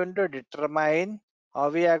we are going to determine, or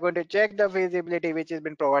we are going to check the feasibility which has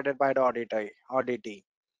been provided by the auditee.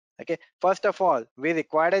 Okay, first of all we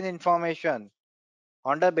require an information.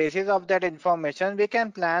 On the basis of that information we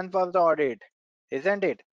can plan for the audit, isn't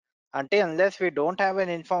it? Until unless we don't have an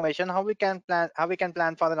information, how we can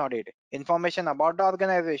plan for an audit? Information about the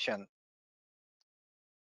organization.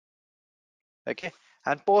 Okay,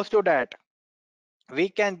 and post to that we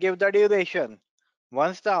can give the duration.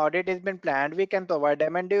 Once the audit has been planned we can provide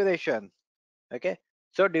them a duration. Okay,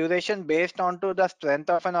 so duration based on to the strength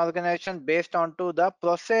of an organization, based on to the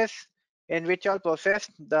process, in which all process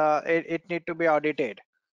it need to be audited.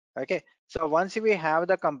 Okay, so once we have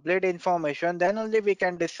the complete information, then only we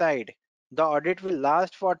can decide the audit will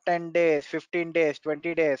last for 10 days, 15 days,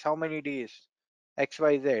 20 days, how many days,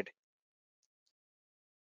 XYZ.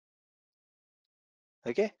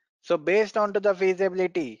 Okay, so based on to the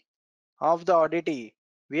feasibility of the auditee,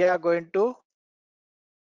 we are going to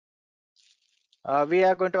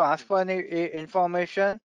ask for any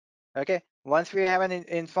information. Okay, once we have an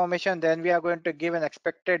information, then we are going to give an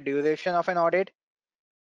expected duration of an audit.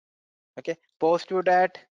 Okay, post to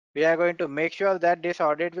that we are going to make sure that this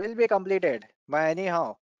audit will be completed by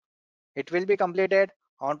anyhow. It will be completed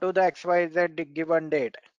onto the XYZ given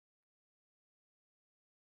date.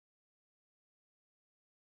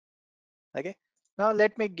 Okay, now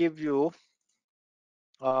let me give you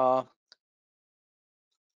uh,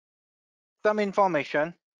 some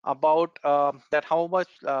information about that how much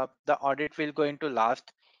the audit will going to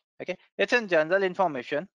last. Okay, it's in general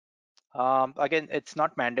information. Again, it's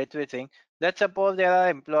not mandatory thing. Let's suppose there are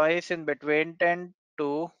employees in between 10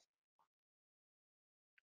 to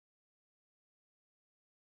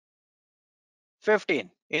 15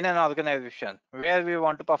 in an organization where we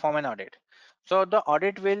want to perform an audit. So the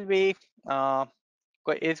audit will be uh,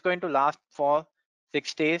 is going to last for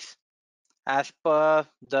 6 days as per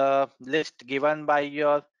the list given by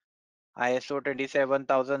your ISO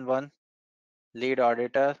 27001 lead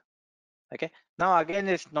auditor. Okay, now again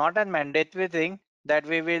it's not a mandatory thing that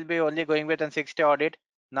we will be only going with a 60 audit.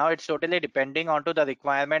 Now it's totally depending onto the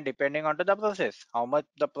requirement, depending onto the process, how much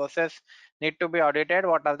the process need to be audited,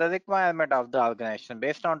 what are the requirement of the organization.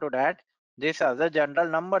 Based on to that, these are the general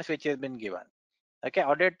numbers which has been given. Okay,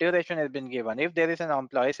 audit duration has been given. If there is an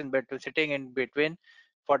employee in between sitting in between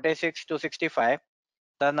 46 to 65,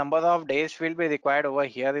 the number of days will be required over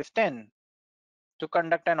here is 10 to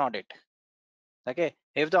conduct an audit. Okay,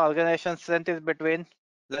 if the organization strength is between,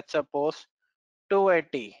 let's suppose,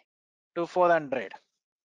 280 to 400.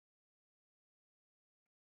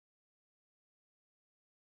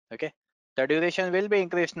 Okay, the duration will be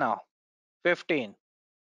increased now, 15.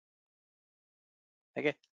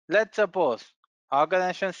 Okay, let's suppose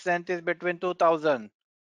organization strength is between 2000,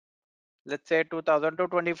 let's say 2000 to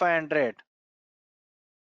 2500.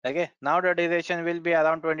 Okay, now the duration will be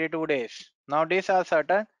around 22 days. Now these are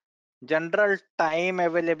certain general time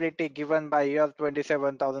availability given by your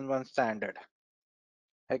 27001 standard.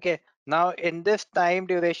 Okay, now in this time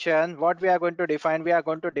duration, what we are going to define, we are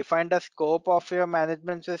going to define the scope of your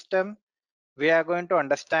management system. We are going to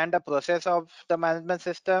understand the process of the management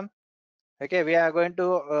system. Okay, we are going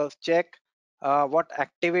to check what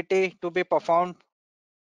activity to be performed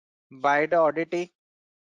by the auditee.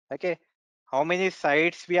 Okay, how many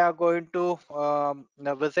sites we are going to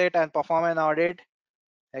visit and perform an audit.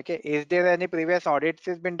 Okay, is there any previous audits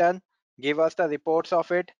has been done? Give us the reports of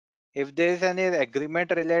it. If there is any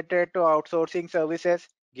agreement related to outsourcing services,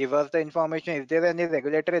 give us the information. If there are any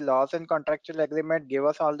regulatory laws and contractual agreement, give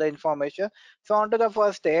us all the information. So on to the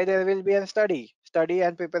first day, there will be a study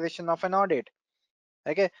and preparation of an audit.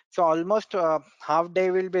 Okay, so almost half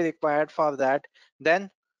day will be required for that. Then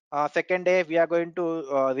second day, we are going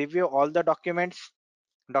to review all the documents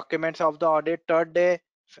of the audit. Third day,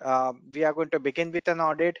 we are going to begin with an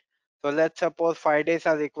audit. So let's suppose 5 days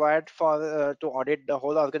are required for to audit the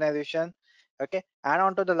whole organization. Okay, and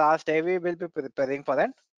on to the last day, we will be preparing for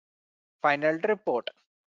an final report.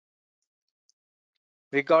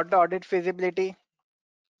 We got the audit feasibility,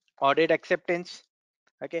 audit acceptance.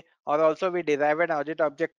 Okay, or also we derive an audit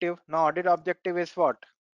objective. Now audit objective is what?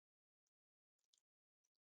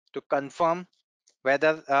 To confirm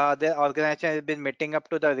whether the organization has been meeting up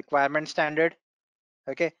to the requirement standard.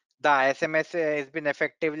 Okay, the ISMS has been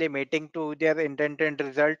effectively meeting to their intended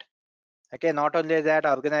result. Okay, not only that,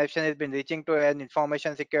 organization has been reaching to an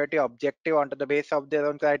information security objective onto the base of their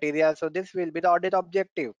own criteria. So this will be the audit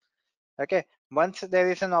objective. Okay, once there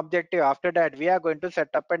is an objective, after that we are going to set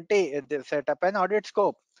up an audit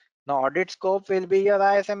scope. Now audit scope will be your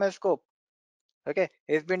ISMS scope. Okay,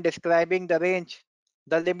 it's been describing the range,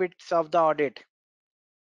 the limits of the audit.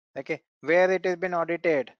 Okay, where it has been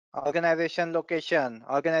audited, organization location,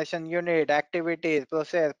 organization unit, activities,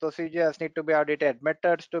 process, procedures need to be audited,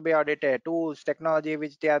 methods to be audited, tools, technology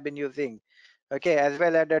which they have been using. Okay, as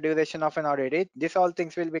well as the duration of an audit. This all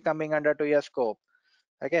things will be coming under to your scope.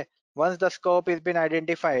 Okay, once the scope has been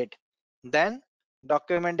identified, then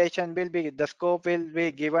documentation will be, the scope will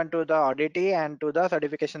be given to the auditee and to the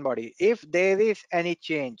certification body. If there is any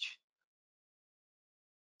change,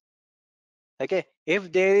 okay,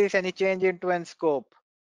 if there is any change into an scope,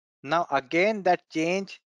 now again that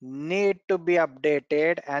change need to be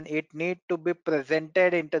updated and it need to be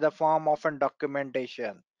presented into the form of a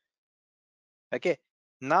documentation. Okay,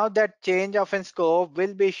 now that change of a scope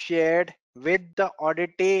will be shared with the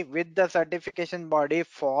auditee, with the certification body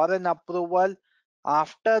for an approval.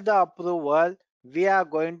 After the approval, we are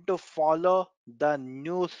going to follow the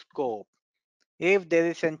new scope if there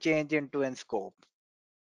is a change into a scope.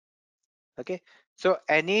 Okay, so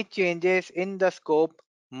any changes in the scope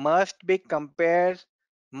must be compared,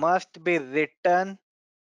 must be written.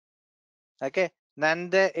 Okay, then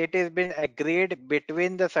it is been agreed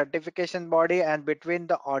between the certification body and between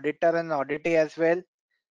the auditor and auditee as well.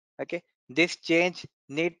 Okay, this change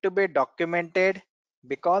need to be documented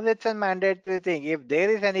because it's a mandatory thing. If there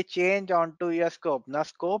is any change onto your scope, now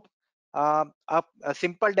scope, a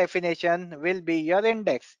simple definition will be your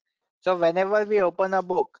index. So whenever we open a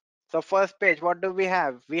book, so first page, what do we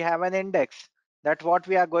have? We have an index. That's what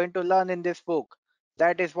we are going to learn in this book.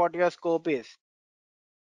 That is what your scope is.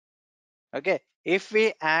 Okay, if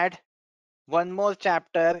we add one more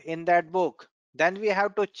chapter in that book, then we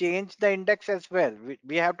have to change the index as well.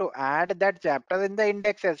 We have to add that chapter in the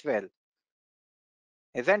index as well,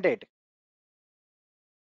 isn't it?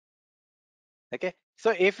 Okay,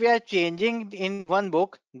 so if we are changing in one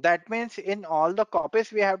book, that means in all the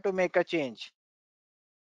copies we have to make a change.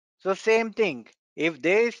 So same thing, if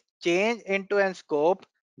there is change into an scope,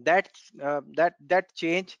 that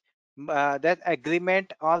change, that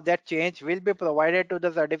agreement or that change will be provided to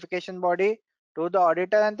the certification body, to the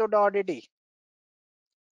auditor and to the auditee.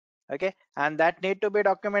 Okay, and that need to be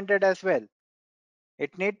documented as well.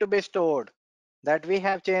 It need to be stored that we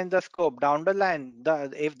have changed the scope. Down the line,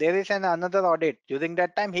 if there is another audit, during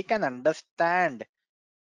that time he can understand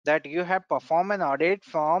that you have performed an audit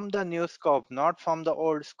from the new scope, not from the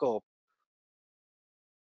old scope.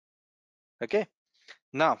 Okay,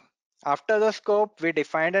 Now, after the scope, we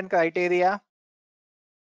defined a criteria.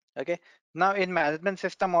 Okay. Now, in management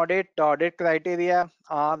system audit, the audit criteria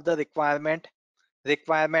are the requirement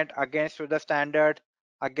against to the standard,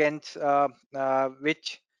 against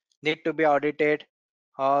which need to be audited.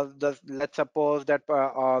 Let's suppose that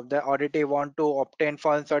the auditee want to obtain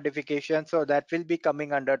foreign certification, so that will be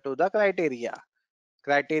coming under to the criteria.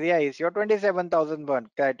 Criteria is your 27001.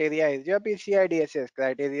 Criteria is your PCI DSS.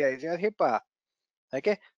 Criteria is your HIPAA.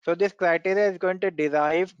 Okay, so this criteria is going to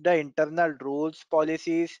derive the internal rules,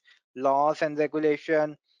 policies, laws and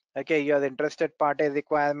regulation. Okay, your interested party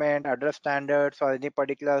requirement, other standards, or any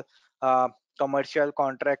particular uh, commercial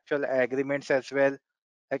contractual agreements as well.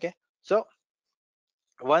 Okay, so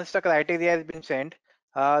once the criteria has been sent,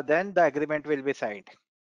 then the agreement will be signed.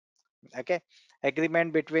 Okay,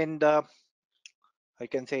 agreement between the, I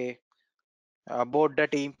can say, both the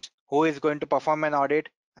teams who is going to perform an audit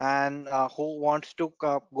and who wants to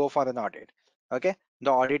go for an audit. Okay, the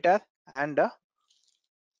auditor and the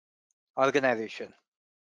organization.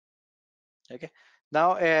 Okay,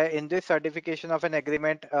 now in this certification of an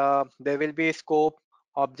agreement, there will be scope,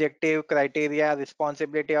 objective, criteria,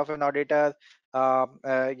 responsibility of an auditor,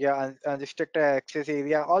 yeah, unrestricted access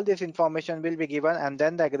area. All this information will be given, and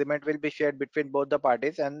then the agreement will be shared between both the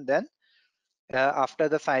parties. And then after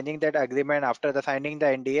the signing that agreement, after the signing the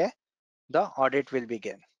NDA, the audit will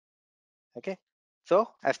begin. Okay, so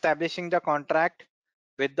establishing the contract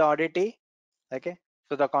with the auditee. Okay,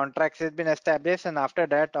 so the contract has been established, and after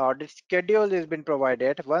that audit schedule has been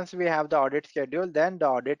provided. Once we have the audit schedule, then the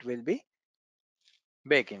audit will be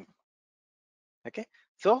beginning. Okay,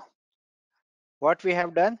 so what we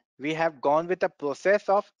have done, we have gone with the process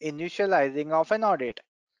of initializing of an audit.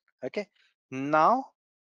 Okay, now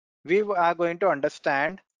we are going to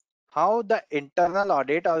understand how the internal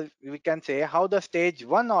audit, or we can say how the stage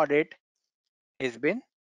 1 audit is been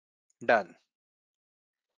done.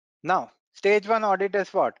 Now, stage 1 audit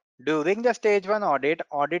is what? During the stage 1 audit,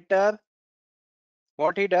 auditor,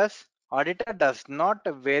 what he does? Auditor does not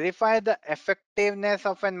verify the effectiveness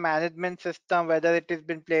of a management system, whether it has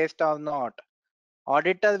been placed or not.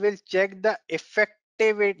 Auditor will check the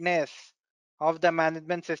effectiveness of the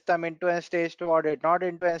management system into a stage 2 audit, not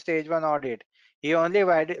into a stage 1 audit. He only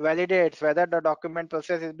validates whether the document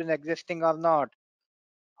process has been existing or not.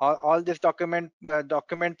 All this document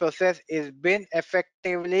process is been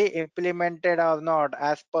effectively implemented or not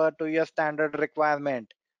as per to your standard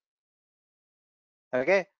requirement.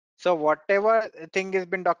 Okay, so whatever thing has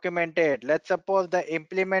been documented, let's suppose the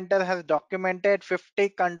implementer has documented 50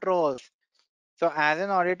 controls. So as an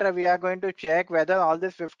auditor, we are going to check whether all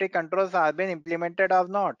these 50 controls are been implemented or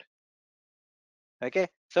not. Okay,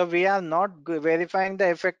 so we are not verifying the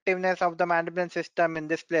effectiveness of the management system in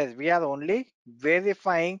this place. We are only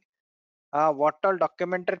verifying what all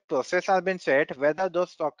documented process has been set, whether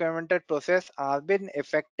those documented process are been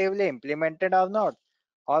effectively implemented or not,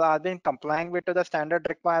 or are been complying with to the standard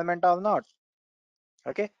requirement or not.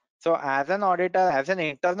 Okay, so as an auditor, as an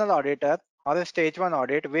internal auditor or a stage 1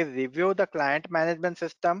 audit, we review the client management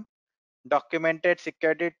system, documented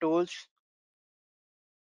security tools.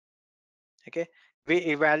 Okay, we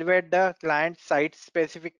evaluate the client site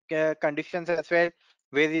specific conditions as well.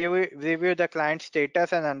 We review the client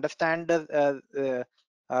status and understand the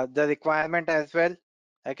requirement as well.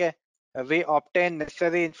 Okay, we obtain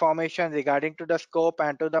necessary information regarding to the scope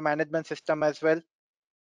and to the management system as well.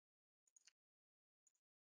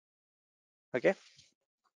 Okay,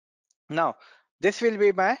 now this will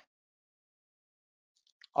be my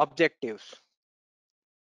objectives.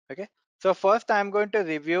 Okay, so first I'm going to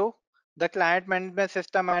review the client management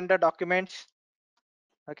system and the documents.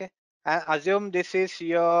 Okay, and assume this is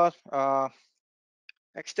your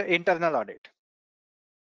internal audit.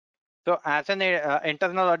 So as an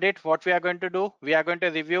internal audit, what we are going to do, we are going to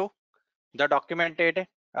review the documented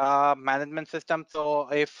management system. So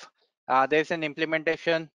if there is an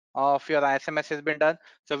implementation of your ISMS has been done,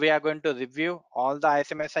 so we are going to review all the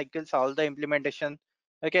ISMS cycles, all the implementation.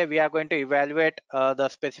 Okay, we are going to evaluate the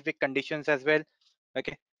specific conditions as well.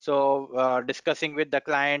 Okay, so discussing with the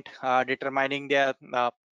client, determining their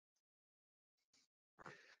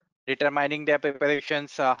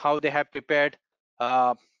preparations, how they have prepared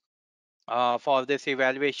uh, for this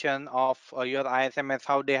evaluation of your ISMS,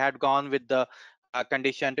 how they had gone with the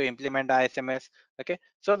condition to implement ISMS. Okay,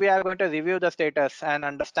 so we are going to review the status and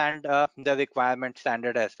understand the requirement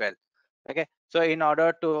standard as well. Okay, so in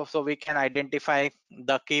order to, so we can identify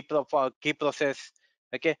the key process.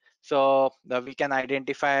 Okay, so we can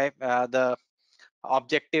identify the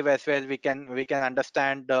objective as well. We can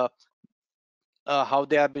understand how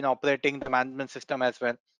they have been operating the management system as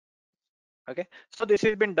well. Okay, so this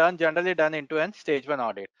has been done generally done into an stage one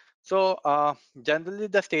audit. So generally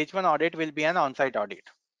the stage one audit will be an on-site audit.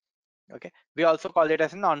 Okay, we also call it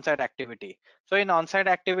as an on-site activity. So in on-site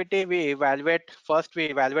activity, we evaluate first, we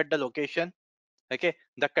evaluate the location, okay,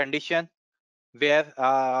 the condition where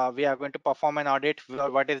we are going to perform an audit,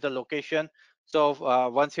 what is the location. So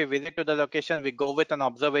once we visit to the location, we go with an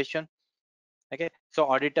observation. Okay, so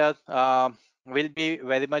auditor will be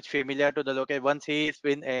very much familiar to the location. Once he is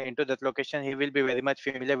been into that location, he will be very much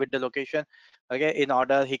familiar with the location. Okay, in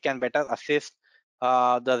order he can better assess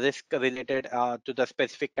the risk related to the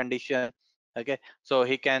specific condition. Okay, so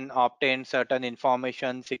he can obtain certain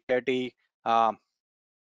information, security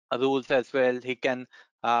rules as well. He can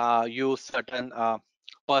use certain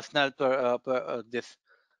personal this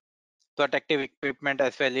protective equipment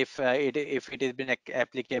as well if it is been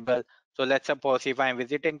applicable. So let's suppose if I'm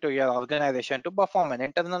visiting to your organization to perform an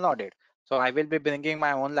internal audit, so I will be bringing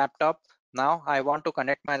my own laptop. Now I want to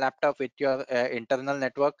connect my laptop with your internal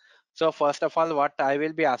network. So first of all, what I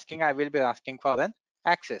will be asking for an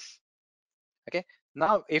access. Okay,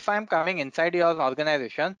 now if I'm coming inside your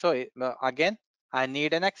organization, so again I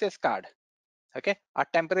need an access card. Okay, a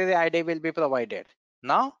temporary ID will be provided.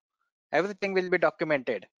 Now everything will be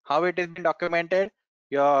documented. How it is been documented?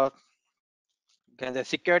 Your the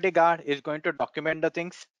security guard is going to document the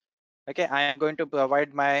things. Okay, I am going to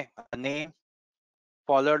provide my name,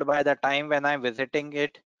 followed by the time when I'm visiting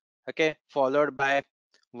it. Okay, followed by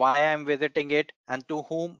why I'm visiting it and to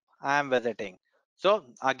whom I am visiting. So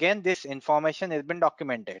again, this information has been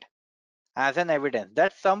documented as an evidence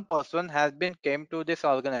that some person has been came to this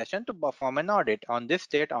organization to perform an audit on this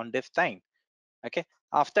date on this time. Okay,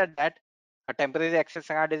 after that a temporary access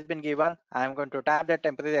card has been given. I'm going to tap the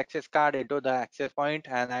temporary access card into the access point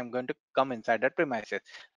and I'm going to come inside that premises.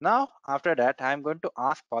 Now after that I'm going to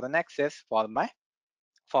ask for an access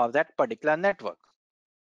for that particular network.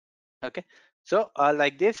 Okay, so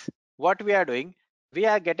like this, what we are doing, we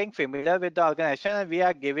are getting familiar with the organization and we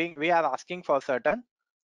are asking for certain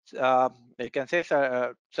uh, you can say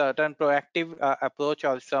certain proactive approach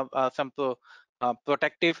or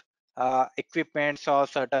protective equipments, or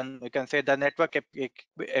certain, you can say, the network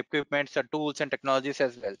equipments, the tools and technologies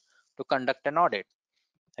as well to conduct an audit.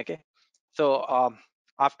 Okay, so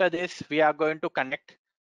after this we are going to connect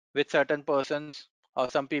with certain persons or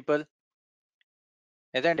some people,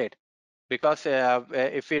 isn't it? Because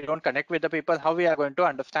if we don't connect with the people, how we are going to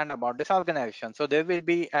understand about this organization? So there will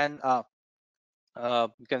be an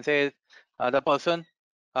you can say the person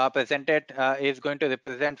presented is going to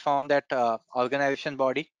represent from that organization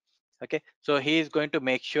body. Okay, so he is going to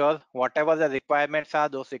make sure whatever the requirements are,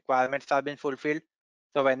 those requirements have been fulfilled.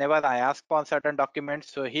 So whenever I ask for certain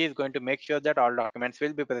documents, so he is going to make sure that all documents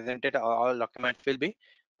will be presented, or all documents will be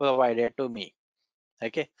provided to me.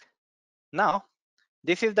 Okay, now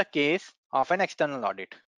this is the case of an external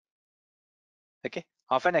audit. Okay,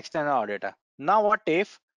 of an external auditor. Now what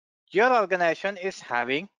if your organization is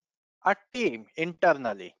having a team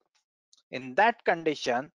internally? In that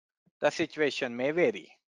condition, the situation may vary.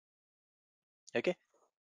 Okay,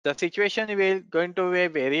 the situation will going to be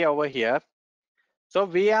vary over here. So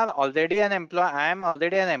we are already an employee. I am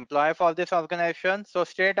already an employee for this organization. So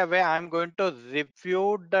straight away, I'm going to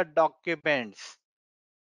review the documents.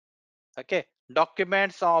 Okay,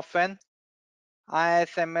 documents of an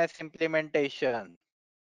ISMS implementation.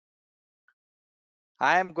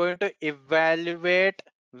 I am going to evaluate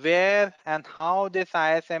where and how this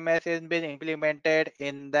ISMS has been implemented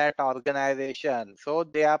in that organization. So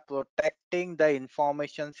they are protecting the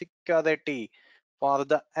information security for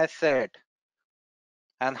the asset,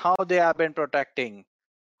 and how they have been protecting.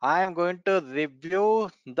 I am going to review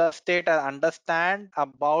the state and understand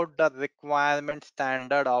about the requirement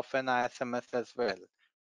standard of an ISMS as well.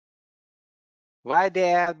 Why they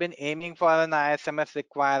have been aiming for an ISMS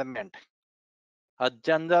requirement? A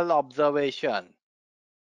general observation.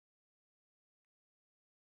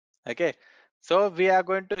 Okay, so we are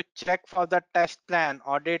going to check for the test plan,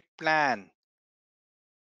 audit plan.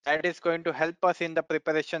 That is going to help us in the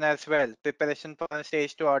preparation as well, preparation for a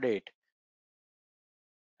stage 2 audit.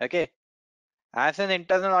 Okay, as an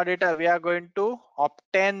internal auditor, we are going to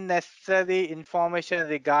obtain necessary information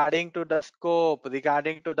regarding to the scope,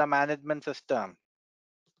 regarding to the management system.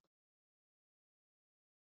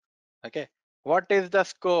 Okay, what is the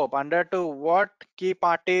scope? Under to what key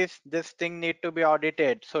parties this thing need to be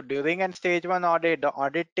audited? So during an stage 1 audit, the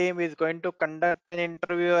audit team is going to conduct an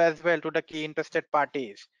interview as well to the key interested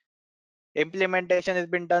parties. Implementation has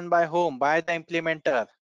been done by whom? By the implementer.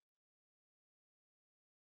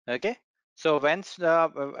 Okay, So when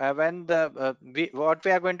what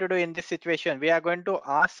we are going to do in this situation, we are going to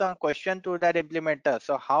ask some question to that implementer.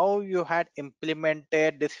 So how you had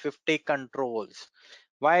implemented this 50 controls?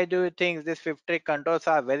 Why do you think these 50 controls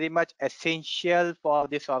are very much essential for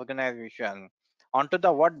this organization? Onto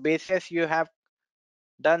the what basis you have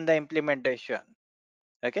done the implementation?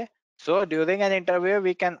 Okay. So during an interview,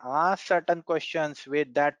 we can ask certain questions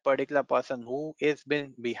with that particular person who is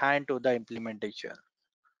been behind to the implementation.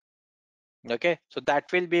 Okay, so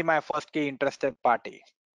that will be my first key interested party.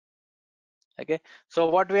 Okay, so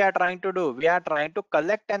what we are trying to do, we are trying to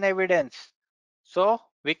collect an evidence so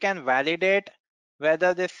we can validate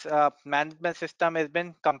whether this management system has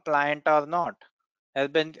been compliant or not, has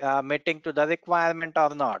been meeting to the requirement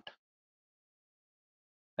or not.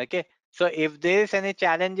 Okay, so if there is any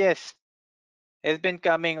challenges has been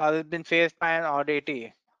coming or has been faced by an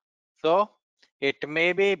auditee, so it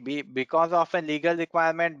may be because of a legal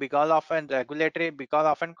requirement, because of a regulatory, because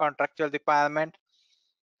of a contractual requirement.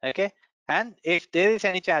 Okay, and if there is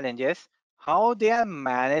any challenges, how they are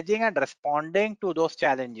managing and responding to those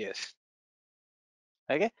challenges.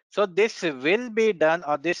 Okay, so this will be done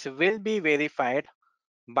or this will be verified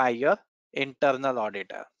by your internal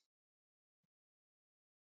auditor.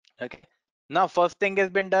 Okay, now first thing has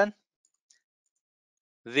been done,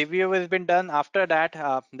 review has been done. After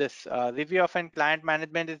that, this review of an client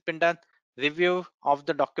management has been done, review of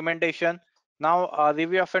the documentation. Now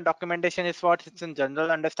review of a documentation is what, it's in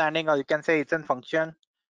general understanding, or you can say it's in function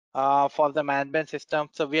for the management system.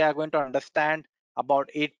 So we are going to understand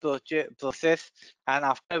about each process, and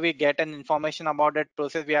after we get an information about that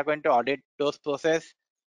process, we are going to audit those process.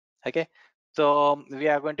 Okay, so we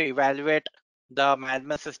are going to evaluate the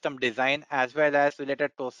management system design as well as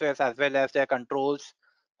related process as well as their controls.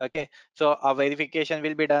 Okay, so a verification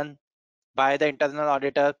will be done by the internal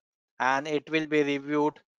auditor, and it will be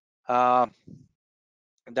reviewed uh,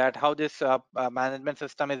 that how this management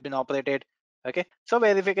system has been operated. Okay, so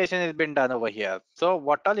verification has been done over here. So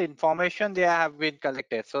what all information they have been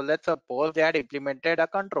collected? So let's suppose they had implemented a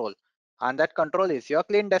control, and that control is your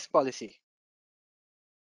clean desk policy.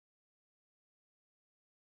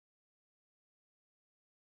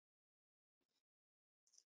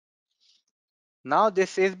 Now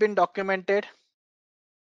this has been documented.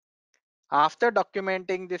 After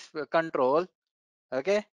documenting this control,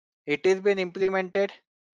 okay, it has been implemented.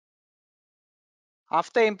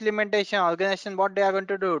 After implementation, organization, what they are going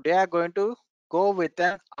to do, they are going to go with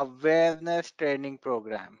an awareness training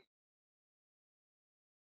program.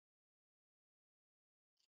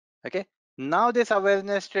 Okay, now this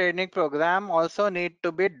awareness training program also need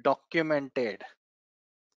to be documented.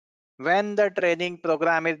 When the training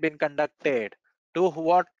program is been conducted, to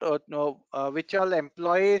what no, which all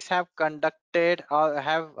employees have conducted or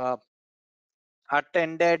have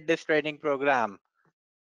attended this training program.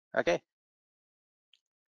 Okay,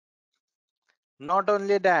 not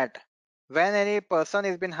only that, when any person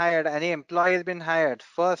is been hired, any employee has been hired,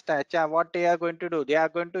 first HR, what they are going to do, they are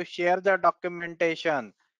going to share the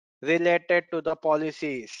documentation related to the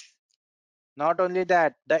policies. Not only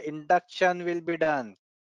that, the induction will be done.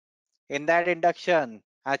 In that induction,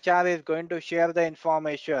 HR is going to share the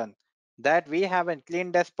information that we have a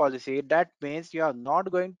clean desk policy. That means you are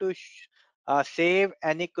not going to save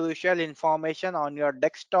any crucial information on your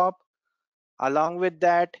desktop. Along with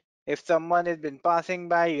that, if someone has been passing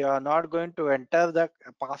by, you are not going to enter the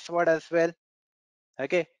password as well.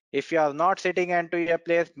 Okay. If you are not sitting into your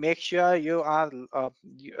place, make sure you are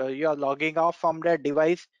logging off from the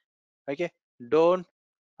device. Okay. Don't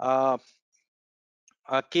uh,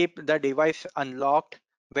 keep the device unlocked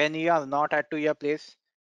when you are not at to your place.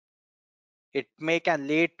 It may can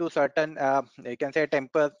lead to certain you can say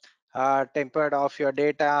tempered of your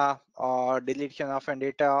data or deletion of your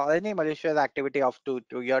data or any malicious activity of to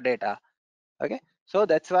your data. Okay, so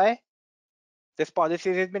that's why this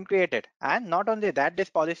policy has been created, and not only that, this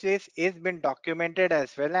policy is been documented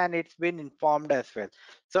as well, and it's been informed as well.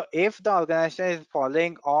 So if the organization is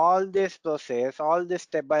following all this process, all this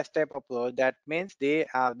step-by-step approach, that means they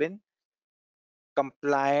have been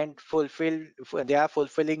compliant, they are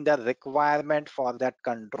fulfilling the requirement for that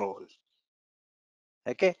control.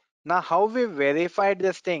 Okay, now how we verified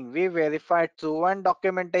this thing, we verified through one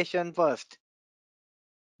documentation first,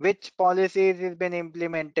 which policies has been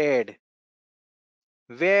implemented,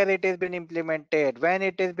 where it has been implemented, when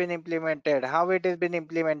it has been implemented, how it has been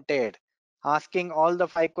implemented, asking all the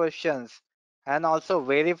 5 questions, and also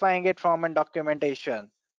verifying it from a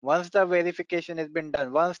documentation. Once the verification has been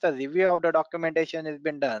done, once the review of the documentation has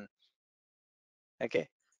been done, okay,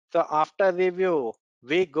 so after review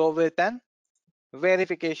we go with an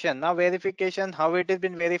verification. Now verification, how it has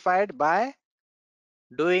been verified? By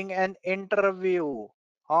doing an interview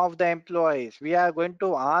of the employees. We are going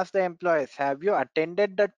to ask the employees, have you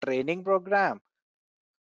attended the training program?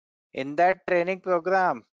 In that training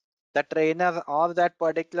program, the trainer or that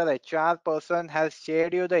particular HR person has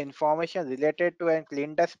shared you the information related to a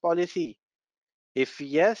clean desk policy. If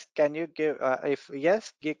yes, can you give? If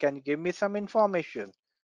yes, can you give me some information?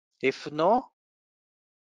 If no,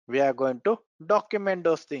 we are going to document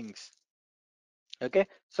those things. Okay.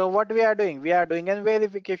 So what we are doing? We are doing a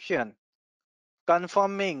verification,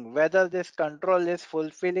 confirming whether this control is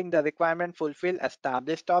fulfilling the requirement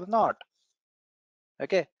established or not.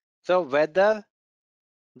 Okay. So whether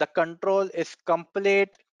the control is complete,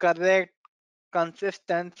 correct,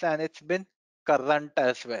 consistent, and it's been current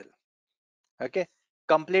as well. Okay.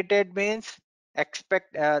 Completed means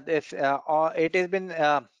expect this or it has been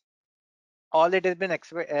all it has been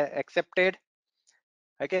accepted.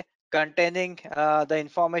 Okay, containing the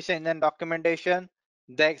information in documentation.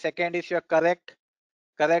 The second is your correct.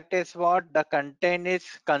 Correct is what? The content is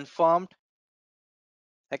confirmed.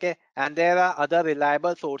 Okay, and there are other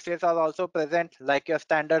reliable sources are also present, like your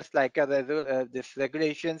standards, like your this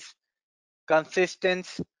regulations.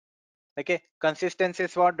 Consistency. Okay, consistency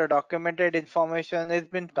is what? The documented information has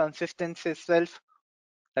been consistent itself.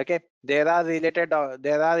 Okay, there are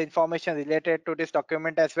there are information related to this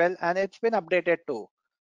document as well, and it's been updated too.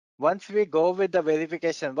 Once we go with the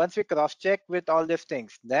verification, once we cross check with all these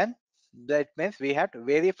things, then that means we have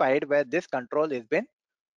verified where this control has been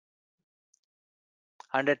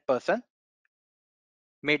 100%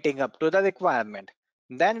 meeting up to the requirement.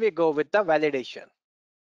 Then we go with the validation.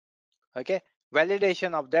 Okay,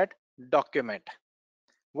 validation of that document.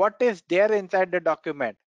 What is there inside the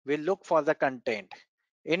document? We look for the content.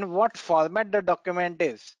 In what format the document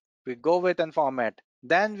is, we go with a format.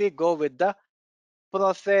 Then we go with the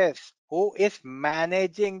process. Who is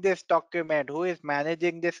managing this document? Who is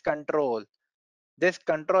managing this control? This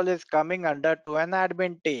control is coming under to an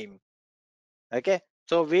admin team. Okay,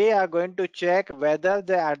 so we are going to check whether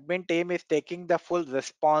the admin team is taking the full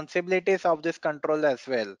responsibilities of this control as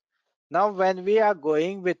well. Now when we are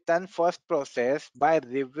going with an first process by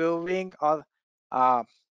reviewing or uh,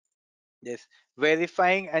 this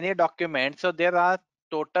verifying any document, so there are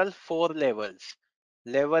total 4 levels: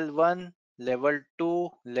 level 1, level 2,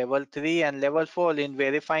 level 3, and level 4 in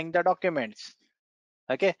verifying the documents.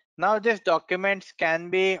 Okay, now these documents can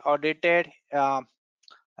be audited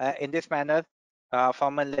in this manner,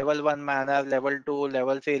 from a level 1 manner, level 2,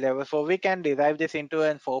 level 3, level 4. We can derive this into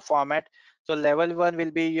a 4 format. So level 1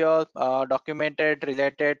 will be your documented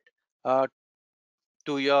related uh,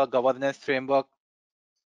 to your governance framework,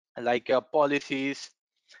 like your policies,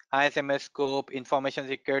 ISMS scope, information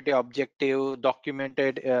security objective,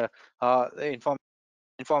 documented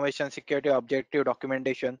information security objective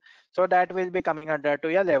documentation. So that will be coming under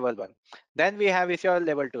to your level 1. Then we have is your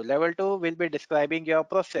level 2. Level 2 will be describing your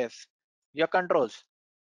process, your controls.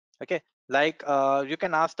 Okay, like you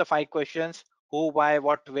can ask the 5 questions: who, why,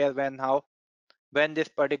 what, where, when, how. When this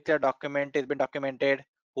particular document has been documented,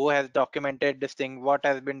 who has documented this thing, what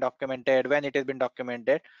has been documented, when it has been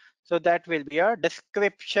documented. So that will be a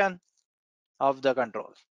description of the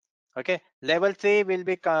controls. Okay, level 3 will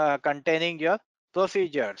be containing your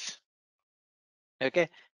procedures. Okay,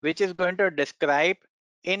 which is going to describe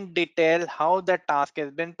in detail how the task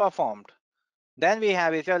has been performed. Then we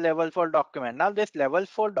have is your level 4 document. Now this level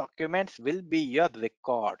 4 documents will be your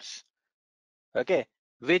records. Okay,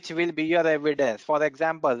 which will be your evidence. For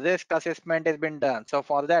example, risk assessment has been done. So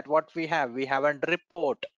for that, what we have a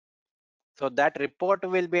report. So that report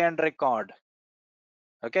will be on record.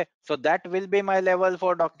 Okay, so that will be my level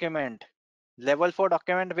 4 document. Level 4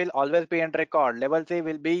 document will always be on record. Level 3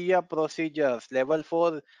 will be your procedures. Level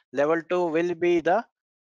 4, level 2 will be the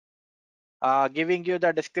giving you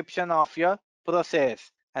the description of your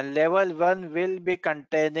process, and level 1 will be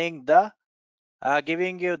containing the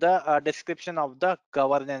giving you the description of the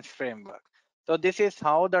governance framework. So this is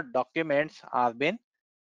how the documents are been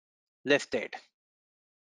listed.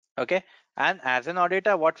 Okay, and as an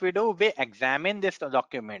auditor, what we do, we examine this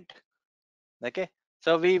document. Okay,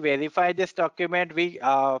 so we verify this document, we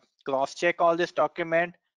cross check all this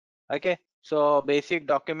document. Okay, so basic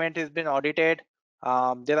document has been audited.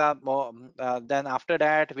 There are more, then after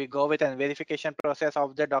that we go with a verification process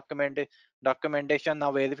of the documentation.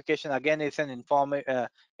 Now verification again is an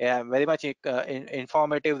very much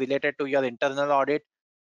informative related to your internal audit.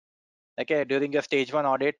 Okay, during your stage 1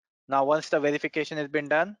 audit. Now once the verification has been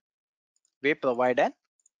done, we provide an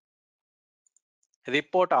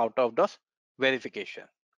report out of those verification.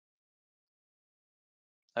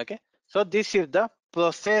 Okay, So this is the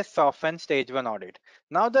process of an stage one audit.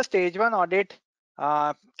 Now the stage one audit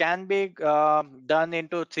can be done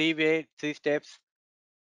into three steps,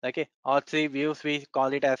 okay, or three views we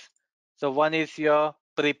call it as. So one is your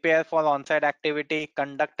prepare for on-site activity,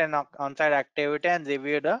 conduct an on-site activity, and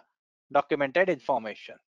review the documented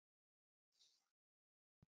information.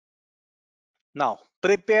 Now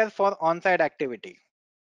prepare for on-site activity.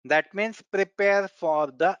 That means prepare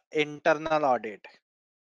for the internal audit.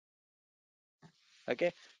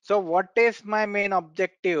 Okay, so what is my main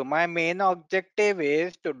objective? My main objective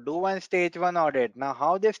is to do one stage one audit. Now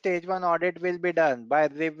how the stage one audit will be done? By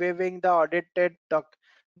reviewing the audited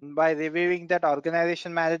by reviewing that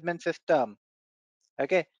organization management system.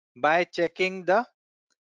 Okay, by checking the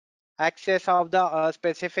access of the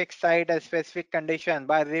specific site and specific condition,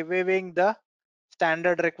 by reviewing the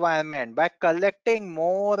standard requirement, by collecting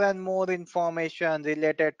more and more information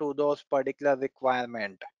related to those particular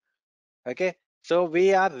requirement. Okay, so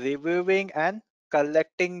we are reviewing and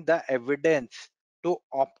collecting the evidence to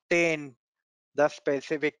obtain the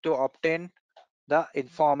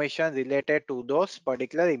information related to those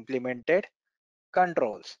particular implemented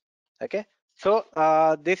controls. Okay, so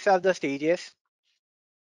these are the stages.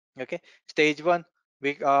 Okay, stage one,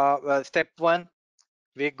 step one,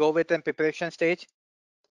 we go with a preparation stage.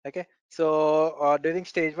 Okay, so during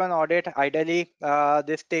stage one audit, ideally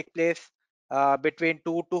this take place between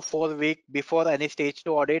 2 to 4 weeks before any stage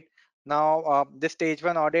two audit. Now this stage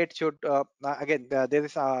one audit should again there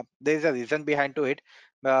is a reason behind to it.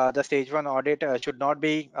 The stage one audit should not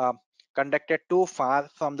be conducted too far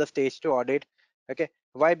from the stage two audit. Okay,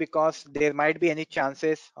 why? Because there might be any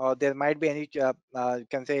chances, or there might be any you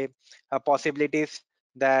can say possibilities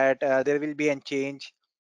that there will be a change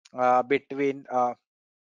between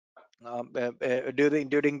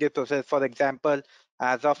during the process. For example,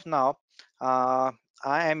 as of now, uh,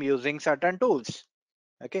 I am using certain tools.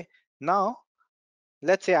 Okay, now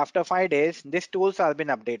let's say after 5 days, these tools have been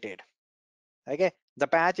updated. Okay, the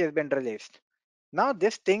patch has been released. Now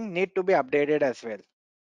this thing need to be updated as well.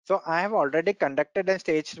 So I have already conducted a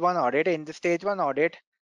stage one audit. In the stage one audit,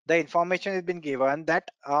 the information has been given that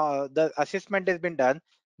the assessment has been done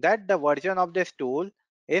that the version of this tool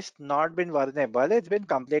is not been vulnerable. It's been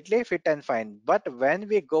completely fit and fine. But when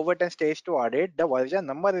we go with a stage two audit, the version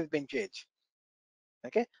number has been changed.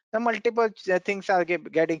 Okay, the multiple things are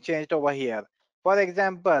getting changed over here. For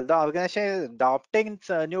example, the organization is adopting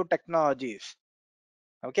new technologies.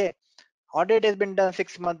 Okay, audit has been done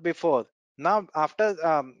 6 months before. Now after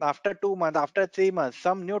 2 months, after 3 months,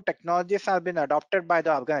 some new technologies have been adopted by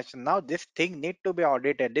the organization. Now this thing need to be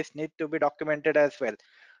audited, this need to be documented as well.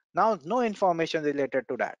 Now no information related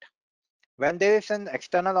to that. When there is an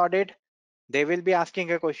external audit, they will be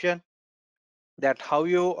asking a question that how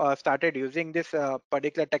you started using this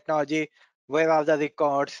particular technology, where are the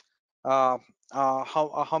records, uh,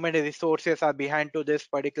 how many resources are behind to this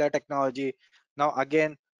particular technology. Now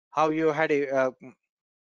again, how you had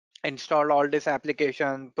install all this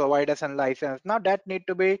application, provide us a license. Now that need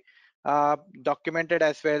to be documented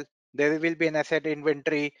as well. There will be an asset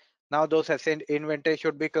inventory. Now those asset inventory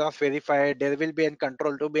should be cross verified. There will be a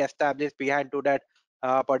control to be established behind to that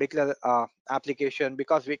particular application,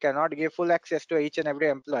 because we cannot give full access to each and every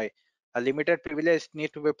employee. A limited privilege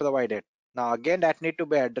need to be provided. Now again, that need to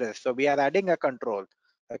be addressed. So we are adding a control.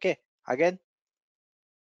 Okay, again,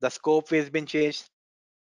 the scope has been changed.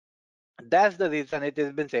 That's the reason it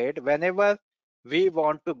has been said, whenever we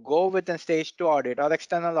want to go with a stage two audit or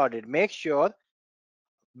external audit, make sure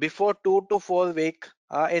before 2 to 4 week,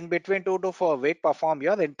 in between 2 to 4 week, perform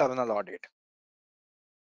your internal audit.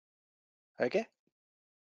 Okay.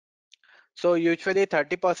 So usually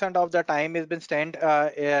 30% of the time has been spent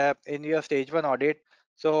in your stage one audit.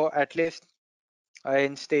 So at least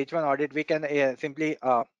in stage one audit, we can simply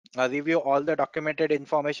review all the documented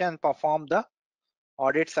information and perform the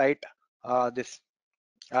audit site. This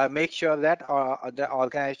make sure that the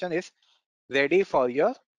organization is ready for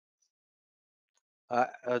your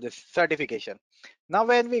this certification. Now,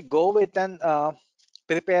 when we go with an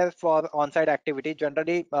prepare for on-site activity,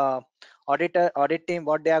 generally audit team,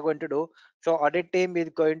 what they are going to do. So audit team is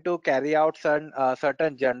going to carry out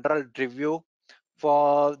certain general review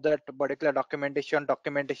for that particular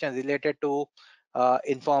documentation related to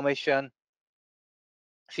information,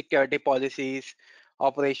 security policies,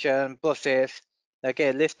 operation process,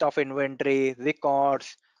 okay, list of inventory,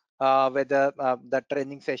 records, whether the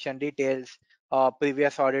training session details,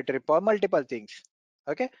 previous audit report, multiple things.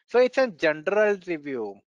 Okay, so it's a general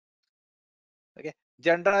review. Okay,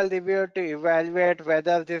 general review to evaluate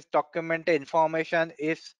whether this document information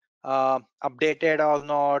is updated or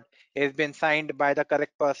not, is been signed by the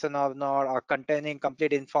correct person or not, or containing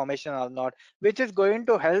complete information or not, which is going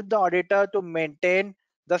to help the auditor to maintain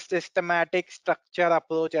the systematic structure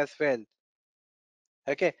approach as well.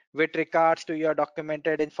 Okay, with regards to your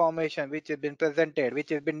documented information which has been presented, which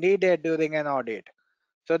has been needed during an audit.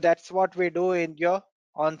 So that's what we do in your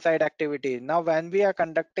on-site activity. Now, when we are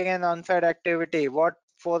conducting an on-site activity, what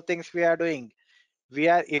four things we are doing? We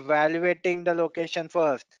are evaluating the location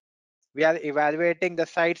first. We are evaluating the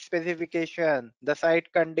site specification, the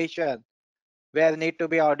site condition, where need to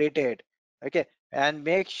be audited. Okay, and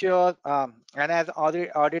make sure, and as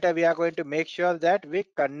auditor, we are going to make sure that we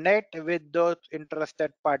connect with those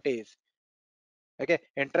interested parties. Okay,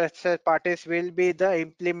 interested parties will be the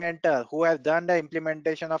implementer who has done the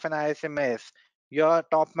implementation of an ISMS, your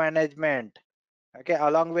top management. Okay,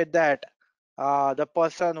 along with that, the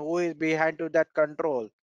person who is behind to that control.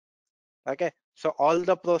 Okay, so all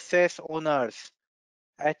the process owners,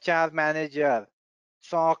 HR manager,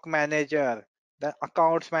 SOC manager, the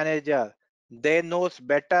accounts manager, they knows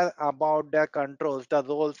better about their controls, the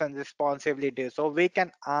roles and responsibilities. So we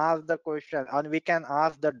can ask the question and we can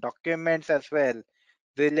ask the documents as well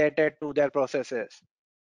related to their processes.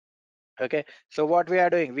 Okay, so what we are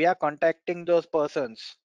doing, we are contacting those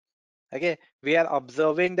persons. Okay, we are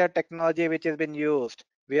observing the technology which has been used.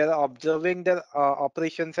 We are observing the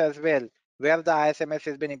operations as well, where the ISMS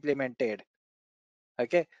has been implemented.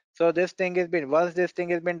 Okay, so this thing has been, once this thing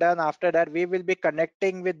has been done, after that we will be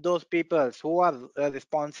connecting with those people who are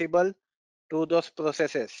responsible to those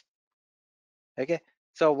processes. Okay,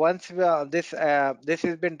 so once this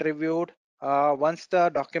has been reviewed, once the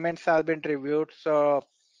documents have been reviewed, so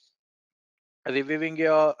reviewing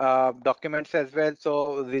your documents as well,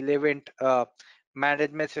 so relevant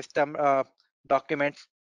management system documents.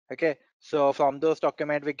 Okay, so from those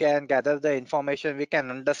documents we can gather the information, we can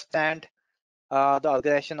understand the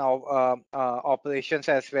organization of operations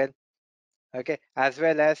as well. Okay, as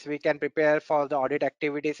well as we can prepare for the audit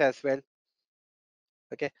activities as well.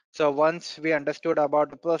 Okay, so once we understood about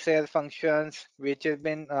the process functions which has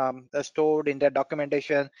been stored in the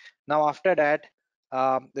documentation, now after that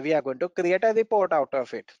we are going to create a report out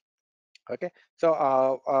of it. Okay,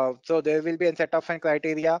 so so there will be a set of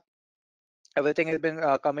criteria. Everything has been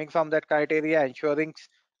coming from that criteria, ensuring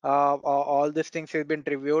all these things has been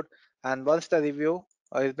reviewed, and once the review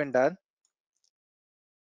has been done,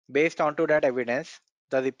 based onto that evidence,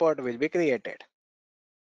 the report will be created.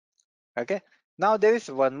 Okay, now there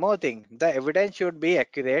is one more thing, the evidence should be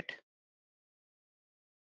accurate,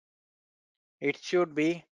 it should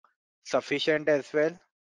be sufficient as well.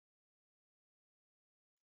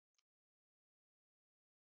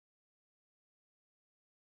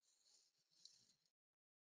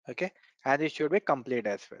 Okay, and it should be complete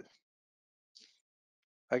as well.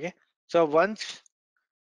 Okay, so once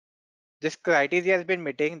this criteria has been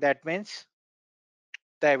meeting, that means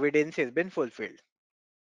the evidence has been fulfilled.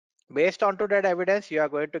 Based onto that evidence, you are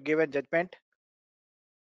going to give a judgment,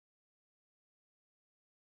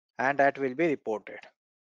 and that will be reported.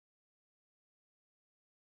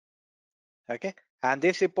 Okay, and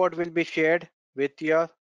this report will be shared with your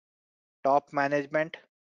top management.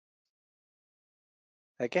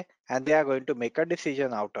 Okay, and they are going to make a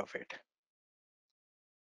decision out of it.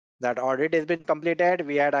 That audit has been completed,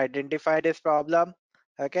 we had identified this problem.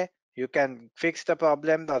 Okay, you can fix the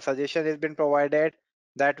problem, the suggestion has been provided,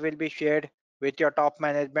 that will be shared with your top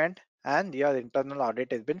management, and your internal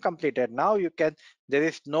audit has been completed. Now you can, there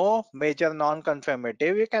is no major non-conformity,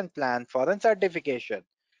 you can plan for a certification.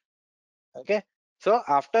 Okay, so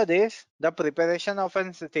after this, the preparation of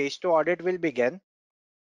a stage 2 audit will begin,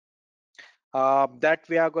 that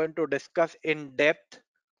we are going to discuss in depth.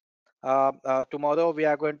 Tomorrow we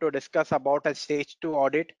are going to discuss about a stage 2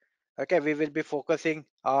 audit. Okay, we will be focusing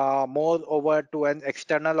more over to an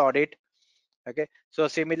external audit. Okay, so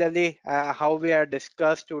similarly, how we are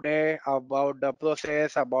discussed today about the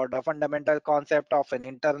process, about the fundamental concept of an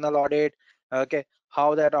internal audit. Okay,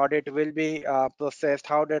 how that audit will be processed,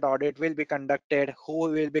 how that audit will be conducted, who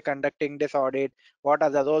will be conducting this audit, what are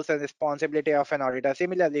the roles and responsibility of an auditor.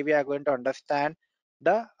 Similarly, we are going to understand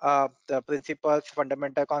the principles,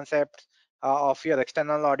 fundamental concepts of your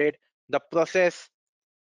external audit, the process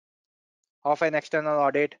of an external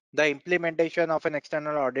audit, the implementation of an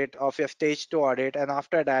external audit of your stage 2 audit, and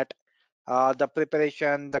after that, the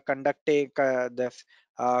preparation, the conducting, this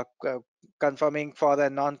confirming for the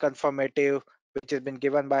non-conformative, which has been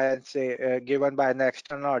given by, say, given by an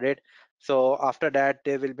external audit. So after that,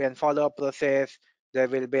 there will be a follow-up process. There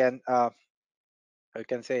will be an, I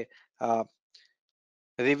can say, uh,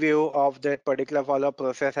 review of that particular follow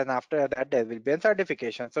process, and after that there will be a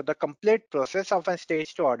certification. So the complete process of a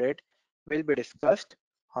stage 2 audit will be discussed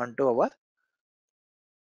onto our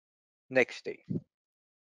next day.